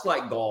 much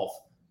like golf,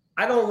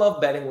 I don't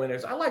love betting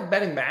winners. I like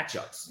betting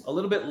matchups. A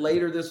little bit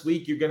later this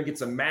week, you're going to get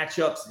some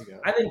matchups. Yeah.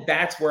 I think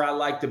that's where I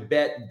like to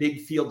bet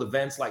big field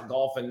events like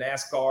golf and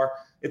NASCAR.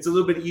 It's a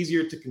little bit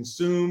easier to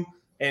consume.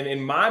 And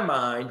in my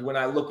mind, when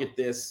I look at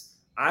this,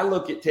 I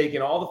look at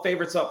taking all the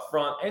favorites up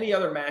front, any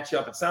other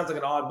matchup. It sounds like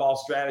an oddball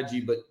strategy,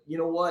 but you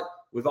know what?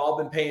 We've all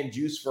been paying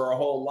juice for our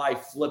whole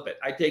life. Flip it.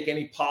 I take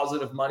any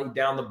positive money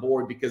down the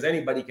board because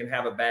anybody can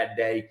have a bad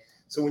day.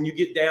 So when you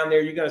get down there,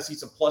 you're going to see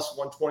some plus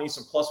 120,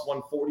 some plus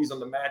 140s on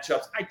the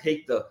matchups. I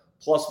take the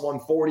plus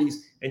 140s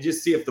and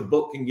just see if the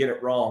book can get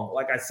it wrong.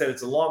 Like I said,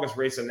 it's the longest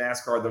race in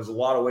NASCAR. There's a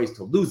lot of ways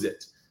to lose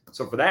it.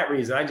 So for that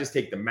reason, I just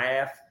take the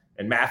math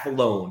and math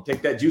alone.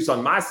 Take that juice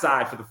on my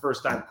side for the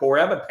first time,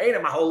 Corey. I've been paying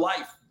it my whole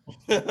life.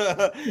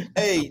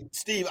 Hey,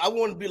 Steve, I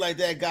want to be like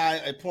that guy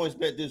at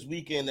PointsBet this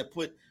weekend that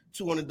put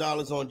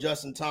 $200 on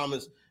Justin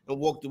Thomas and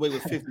walked away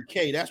with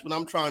 $50K. That's what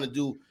I'm trying to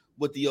do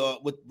with the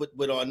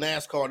with our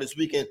NASCAR this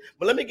weekend.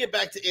 But let me get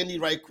back to Indy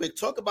right quick.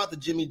 Talk about the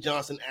Jimmie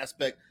Johnson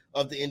aspect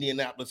of the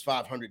Indianapolis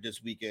 500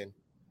 this weekend.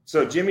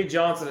 So Jimmie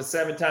Johnson, a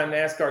 7-time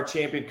NASCAR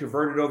champion,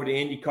 converted over to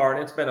IndyCar,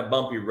 and it's been a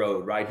bumpy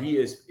road, right? He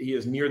is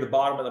near the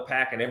bottom of the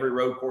pack in every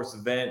road course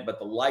event, but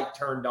the light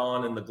turned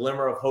on and the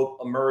glimmer of hope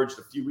emerged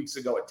a few weeks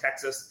ago at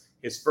Texas,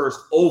 his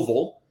first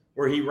oval,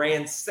 where he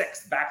ran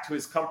sixth back to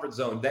his comfort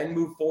zone, then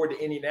moved forward to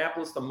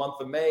Indianapolis the month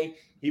of May.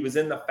 He was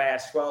in the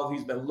Fast 12.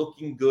 He's been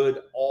looking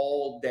good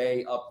all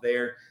day up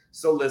there.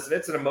 So listen,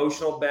 it's an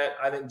emotional bet.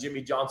 I think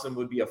Jimmy Johnson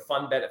would be a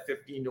fun bet at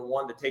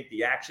 15-1 to take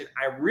the action.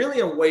 I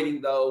really am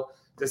waiting, though,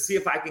 to see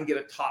if I can get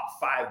a top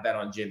 5 bet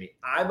on Jimmy.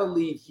 I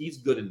believe he's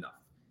good enough.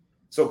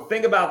 So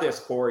think about this,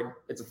 Corey.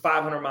 It's a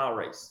 500-mile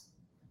race.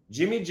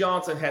 Jimmy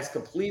Johnson has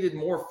completed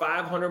more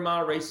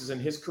 500-mile races in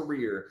his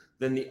career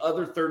than the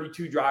other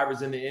 32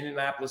 drivers in the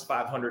Indianapolis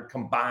 500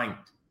 combined.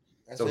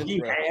 So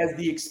he has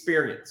the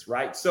experience,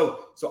 right?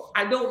 So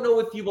I don't know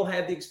if he will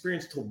have the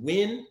experience to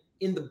win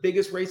in the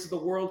biggest race of the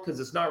world because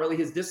it's not really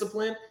his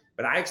discipline,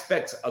 but I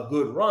expect a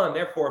good run.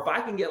 Therefore, if I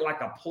can get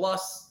like a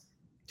plus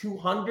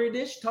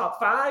 200-ish top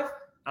 5,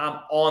 I'm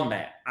on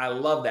that. I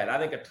love that. I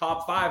think a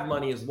top 5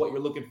 money is what you're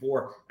looking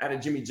for out of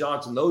Jimmy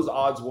Johnson. Those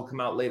odds will come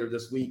out later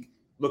this week.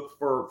 Look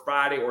for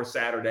Friday or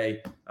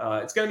Saturday.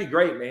 It's going to be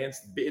great, man.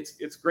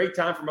 It's a great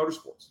time for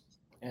motorsports.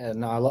 Yeah,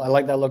 no, I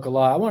like that look a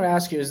lot. I want to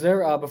ask you, is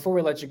there, before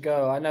we let you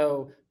go, I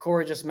know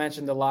Corey just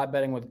mentioned the live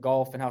betting with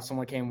golf and how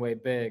someone came way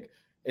big.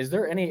 Is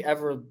there any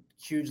ever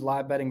huge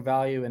live betting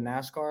value in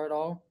NASCAR at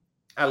all?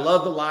 I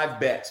love the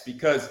live bets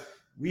because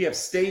we have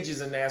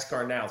stages in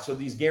NASCAR now. So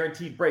these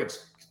guaranteed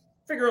breaks,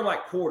 figure them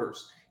like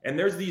quarters. And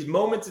there's these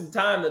moments in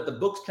time that the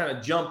books kind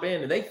of jump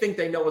in and they think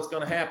they know what's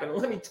going to happen.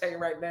 Let me tell you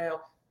right now,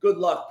 good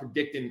luck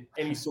predicting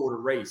any sort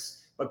of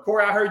race. But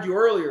Corey, I heard you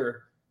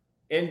earlier,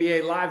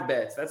 NBA live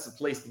bets, that's the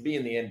place to be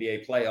in the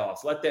NBA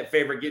playoffs. Let that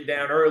favorite get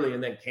down early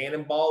and then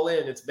cannonball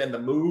in. It's been the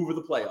move of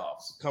the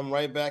playoffs. Come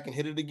right back and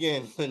hit it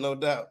again, no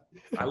doubt.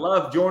 I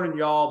love joining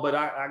y'all, but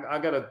I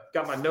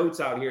got my notes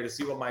out here to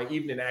see what my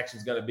evening action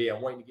is going to be.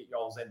 I'm waiting to get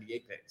y'all's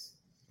NBA picks.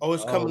 Oh,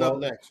 it's coming up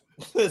next.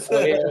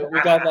 Yeah,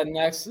 we got that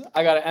next.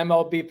 I got an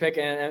MLB pick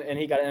and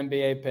he got an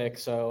NBA pick.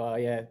 So,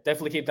 yeah,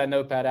 definitely keep that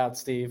notepad out,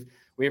 Steve.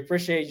 We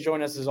appreciate you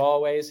joining us as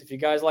always. If you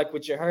guys like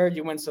what you heard,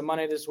 you win some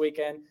money this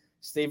weekend.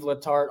 Steve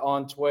Letarte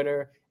on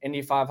Twitter.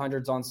 Indy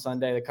 500's on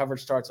Sunday. The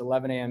coverage starts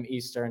 11 a.m.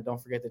 Eastern.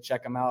 Don't forget to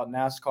check them out.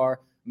 NASCAR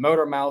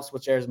Motor Mouse,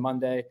 which airs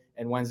Monday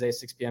and Wednesday,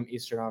 6 p.m.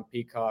 Eastern on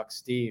Peacock.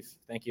 Steve,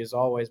 thank you as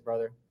always,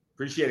 brother.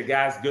 Appreciate it,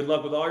 guys. Good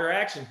luck with all your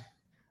action.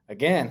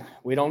 Again,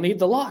 we don't need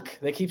the luck.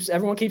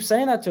 Everyone keeps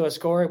saying that to us,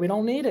 Corey. We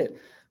don't need it.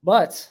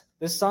 But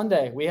this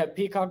Sunday, we have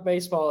Peacock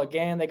baseball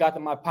again. They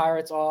got my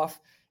Pirates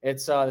off.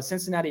 It's the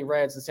Cincinnati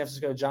Reds and San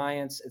Francisco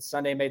Giants. It's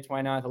Sunday, May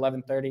 29th,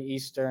 11:30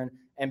 Eastern,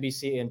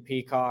 NBC and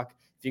Peacock.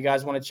 If you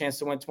guys want a chance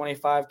to win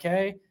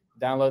 $25K,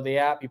 download the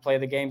app. You play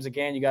the games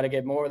again. You got to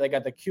get more. They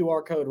got the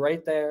QR code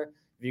right there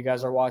if you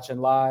guys are watching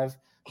live.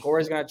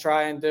 Corey's going to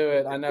try and do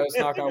it. I know it's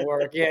not going to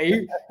work. Yeah,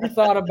 you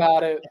thought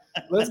about it.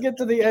 Let's get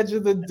to the edge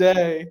of the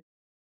day.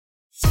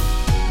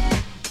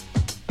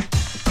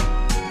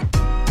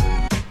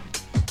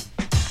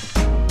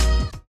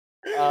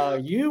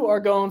 You are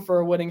going for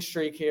a winning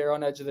streak here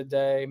on Edge of the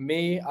Day.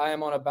 Me, I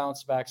am on a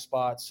bounce back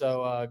spot.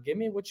 So give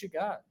me what you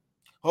got.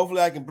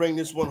 Hopefully I can bring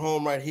this one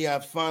home right here. I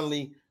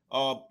finally,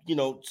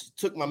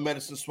 took my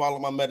medicine,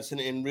 swallowed my medicine,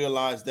 and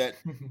realized that,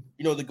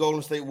 the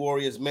Golden State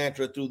Warriors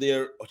mantra through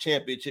their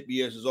championship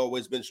years has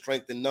always been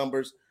strength in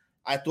numbers.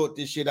 I thought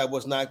this year that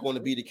was not going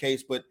to be the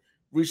case, but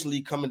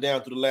recently coming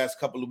down through the last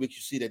couple of weeks,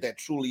 you see that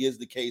truly is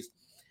the case.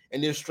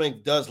 And their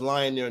strength does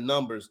lie in their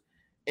numbers.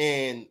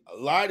 And a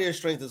lot of their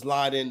strength has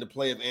lied in the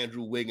play of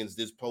Andrew Wiggins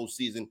this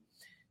postseason.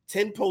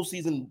 10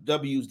 postseason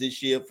W's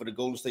this year for the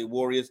Golden State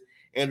Warriors.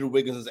 Andrew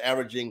Wiggins is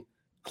averaging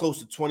close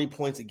to 20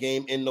 points a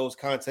game in those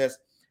contests.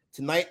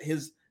 Tonight,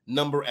 his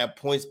number at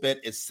PointsBet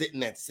is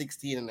sitting at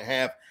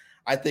 16.5.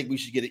 I think we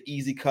should get an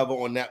easy cover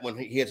on that one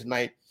here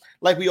tonight.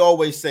 Like we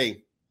always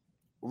say,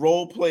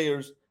 role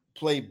players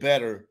play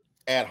better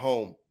at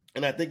home.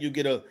 And I think you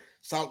get a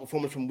solid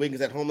performance from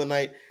Wiggins at home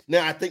tonight.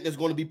 Now, I think there's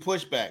going to be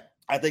pushback.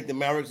 I think the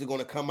Mavericks are going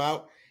to come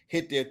out,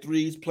 hit their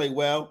threes, play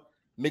well,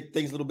 make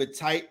things a little bit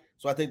tight.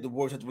 So I think the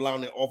Warriors have to rely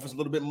on their offense a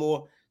little bit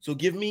more. So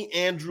give me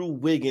Andrew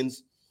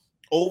Wiggins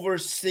over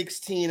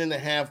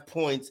 16.5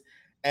 points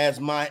as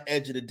my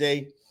edge of the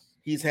day.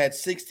 He's had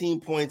 16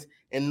 points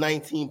and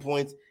 19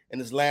 points in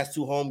his last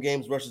 2 home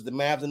games versus the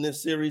Mavs in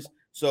this series.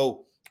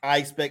 So I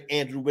expect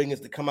Andrew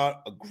Wiggins to come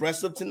out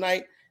aggressive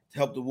tonight to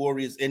help the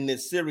Warriors in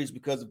this series,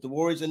 because if the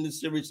Warriors in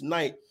this series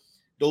tonight,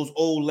 those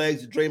old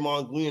legs of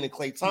Draymond Green and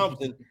Klay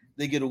Thompson,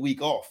 they get a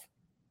week off.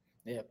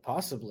 Yeah,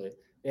 possibly.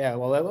 Yeah,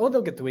 well,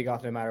 they'll get the week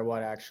off no matter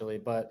what, actually.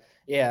 But,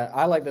 yeah,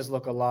 I like this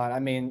look a lot. I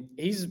mean,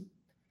 he's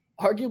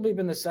arguably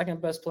been the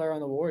second best player on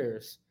the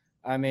Warriors.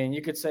 I mean,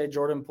 you could say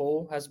Jordan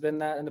Poole has been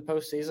that in the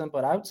postseason,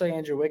 but I would say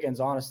Andrew Wiggins,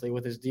 honestly,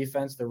 with his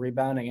defense, the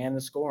rebounding, and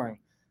the scoring.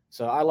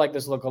 So I like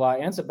this look a lot,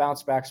 and it's a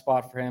bounce-back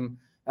spot for him.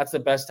 That's the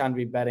best time to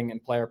be betting in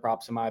player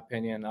props, in my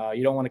opinion.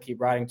 You don't want to keep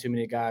riding too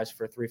many guys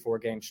for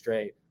 3-4 games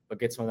straight, but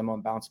get some of them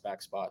on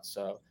bounce-back spots.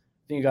 So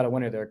I think you got a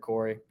winner there,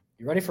 Corey.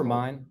 You ready for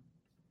mine?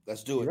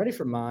 Let's do it. You ready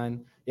for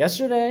mine?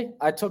 Yesterday,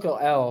 I took an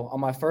L on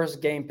my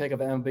first game pick of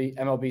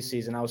MLB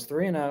season. I was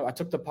 3-0. I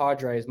took the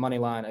Padres money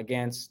line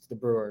against the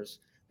Brewers.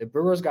 The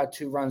Brewers got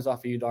 2 runs off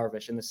of Yu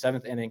Darvish in the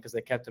 7th inning because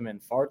they kept him in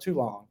far too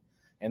long,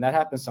 and that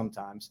happens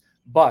sometimes.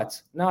 But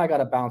now I got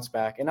to bounce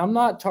back, and I'm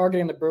not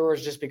targeting the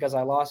Brewers just because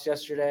I lost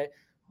yesterday,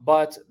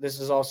 but this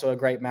is also a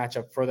great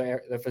matchup for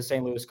the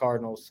St. Louis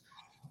Cardinals.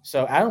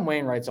 So Adam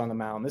Wainwright's on the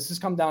mound. This has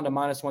come down to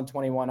minus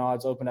 121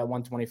 odds, open at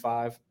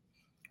 125.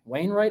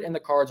 Wainwright and the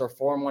Cards are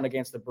 4-1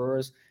 against the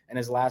Brewers in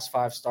his last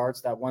 5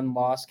 starts. That one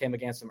loss came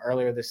against them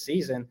earlier this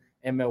season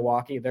in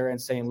Milwaukee. They're in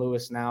St.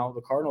 Louis now.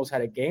 The Cardinals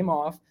had a game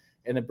off,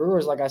 and the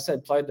Brewers, like I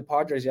said, played the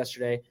Padres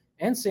yesterday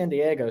and San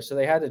Diego, so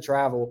they had to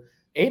travel.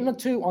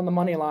 8-2 on the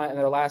money line in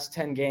their last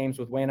 10 games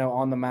with Waino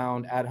on the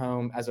mound at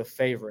home as a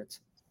favorite.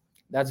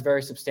 That's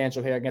very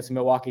substantial here against the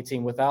Milwaukee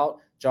team without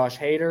Josh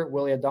Hader,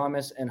 Willy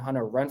Adames, and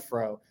Hunter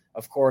Renfroe.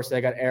 Of course,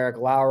 they got Eric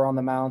Lauer on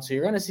the mound. So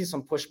you're going to see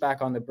some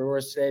pushback on the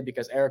Brewers today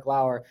because Eric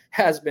Lauer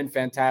has been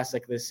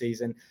fantastic this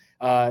season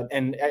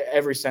in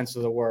every sense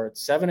of the word.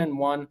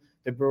 7-1,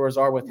 the Brewers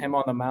are with him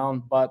on the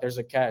mound, but there's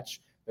a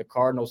catch. The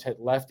Cardinals hit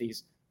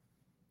lefties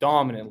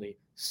dominantly.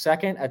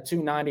 Second at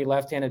 290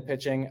 left-handed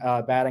pitching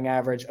batting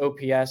average.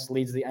 OPS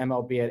leads the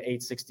MLB at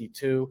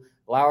 862.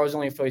 Lauer's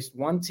only faced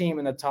one team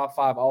in the top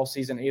 5 all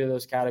season, either of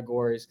those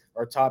categories,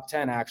 or top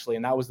 10 actually,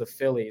 and that was the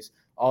Phillies.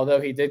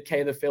 Although he did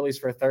K the Phillies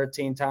for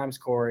 13 times,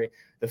 Corey,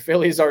 the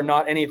Phillies are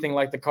not anything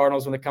like the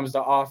Cardinals when it comes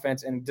to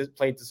offense and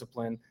plate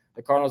discipline.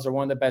 The Cardinals are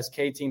one of the best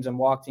K teams and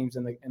walk teams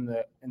in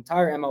the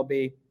entire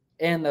MLB,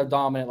 and they're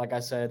dominant, like I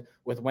said,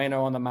 with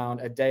Waino on the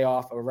mound, a day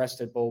off, a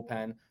rested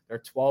bullpen. They're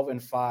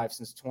 12-5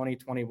 since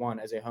 2021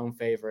 as a home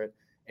favorite,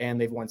 and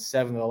they've won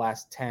 7 of the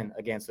last 10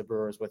 against the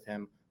Brewers with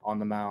him on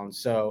the mound.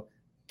 So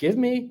give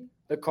me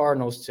the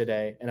Cardinals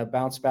today in a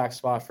bounce-back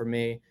spot for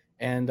me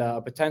and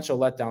a potential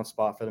letdown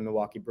spot for the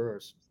Milwaukee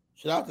Brewers.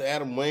 Shout out to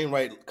Adam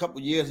Wainwright. A couple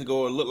years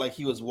ago, it looked like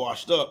he was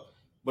washed up,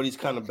 but he's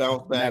kind of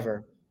bounced back.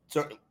 Never.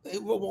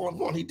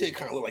 He did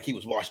kind of look like he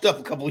was washed up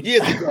a couple of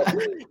years ago,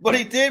 but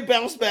he did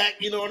bounce back,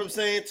 you know what I'm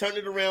saying? Turned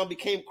it around,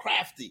 became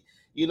crafty.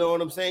 You know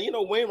what I'm saying? You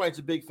know, Wainwright's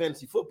a big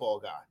fantasy football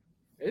guy.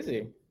 Is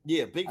he?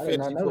 Yeah, big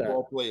fantasy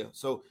football player.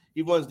 So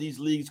he runs these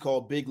leagues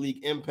called Big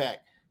League Impact,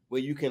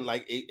 where you can,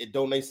 like, it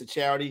donates to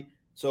charity.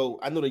 So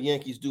I know the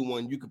Yankees do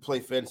one. You could play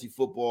fantasy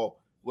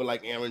football with,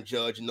 like, Aaron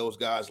Judge and those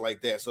guys like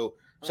that. So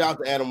shout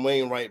out to Adam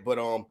Wainwright. But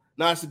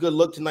now it's a good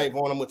look tonight,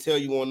 Vaughn. I'm going to tell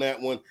you on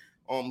that one,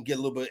 get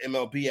a little bit of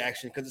MLB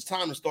action because it's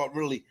time to start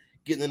really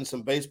getting into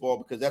some baseball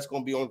because that's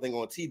going to be the only thing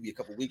on TV a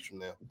couple weeks from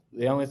now.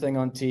 The only thing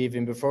on TV.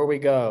 And before we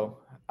go,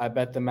 I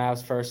bet the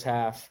Mavs first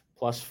half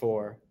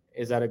 +4.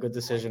 Is that a good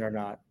decision or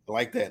not? I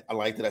like that.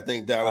 I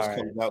think Dallas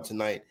comes out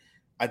tonight.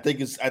 I think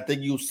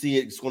you'll see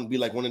it. It's going to be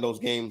like one of those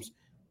games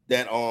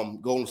that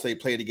Golden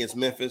State played against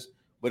Memphis,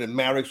 where the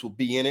Mavericks will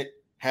be in it,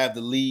 have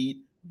the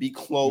lead, be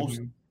close.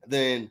 Mm-hmm.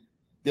 Then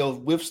they'll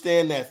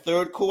withstand that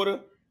third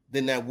quarter.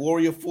 Then that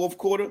Warrior fourth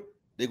quarter,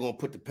 they're going to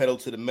put the pedal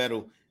to the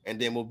metal,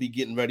 and then we'll be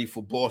getting ready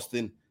for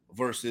Boston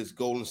versus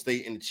Golden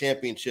State in the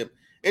championship.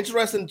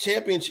 Interesting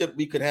championship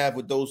we could have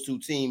with those two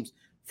teams.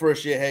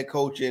 First-year head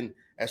coach, and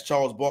as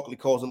Charles Barkley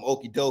calls him,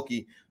 Okie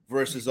Dokie,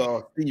 versus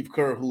Steve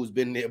Kerr, who's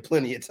been there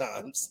plenty of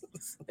times.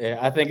 Yeah,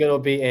 I think it'll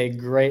be a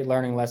great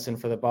learning lesson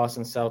for the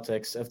Boston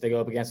Celtics if they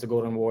go up against the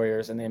Golden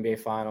Warriors in the NBA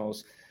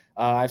Finals.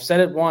 I've said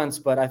it once,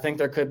 but I think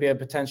there could be a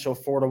potential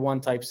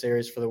 4-1 type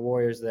series for the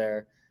Warriors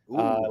there.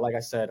 Like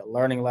I said, a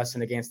learning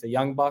lesson against the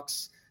Young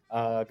Bucks,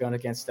 going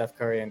against Steph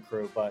Curry and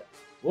crew. But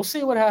we'll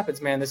see what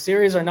happens, man. The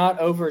series are not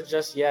over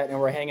just yet, and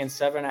we're hanging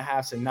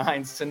 7.5s and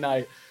 9s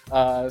tonight.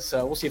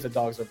 So we'll see if the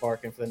dogs are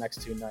barking for the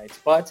next 2 nights.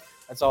 But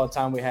that's all the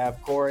time we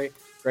have. Corey,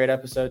 great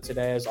episode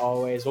today as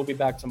always. We'll be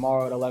back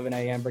tomorrow at 11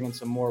 a.m. bringing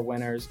some more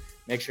winners.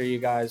 Make sure you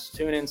guys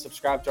tune in,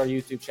 subscribe to our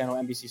YouTube channel,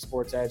 NBC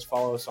Sports Edge.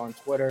 Follow us on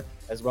Twitter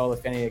as well,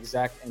 if any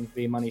exact and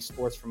V Money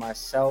Sports for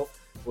myself.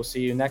 We'll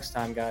see you next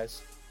time,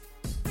 guys.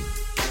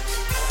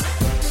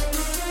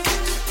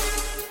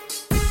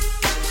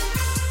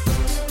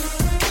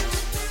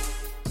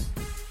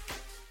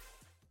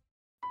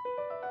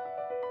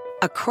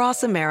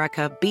 Across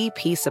America,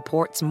 BP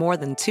supports more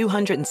than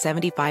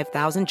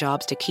 275,000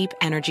 jobs to keep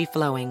energy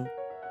flowing.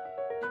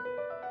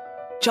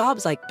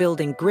 Jobs like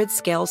building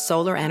grid-scale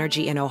solar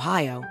energy in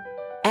Ohio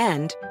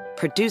and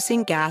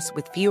producing gas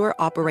with fewer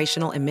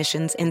operational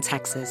emissions in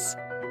Texas.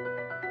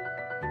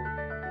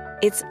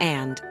 It's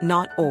and,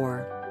 not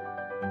or.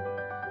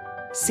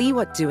 See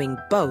what doing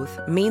both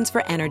means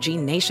for energy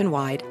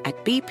nationwide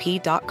at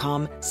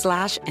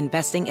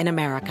bp.com/investing in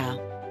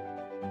America.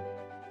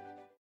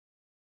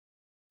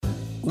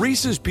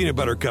 Reese's peanut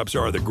butter cups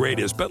are the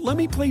greatest, but let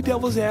me play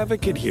devil's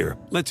advocate here.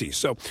 Let's see.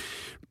 So,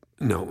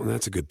 no,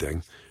 that's a good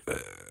thing.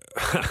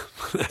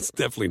 That's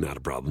definitely not a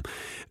problem.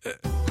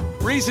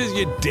 Reese's,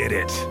 you did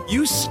it.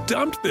 You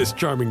stumped this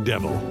charming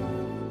devil.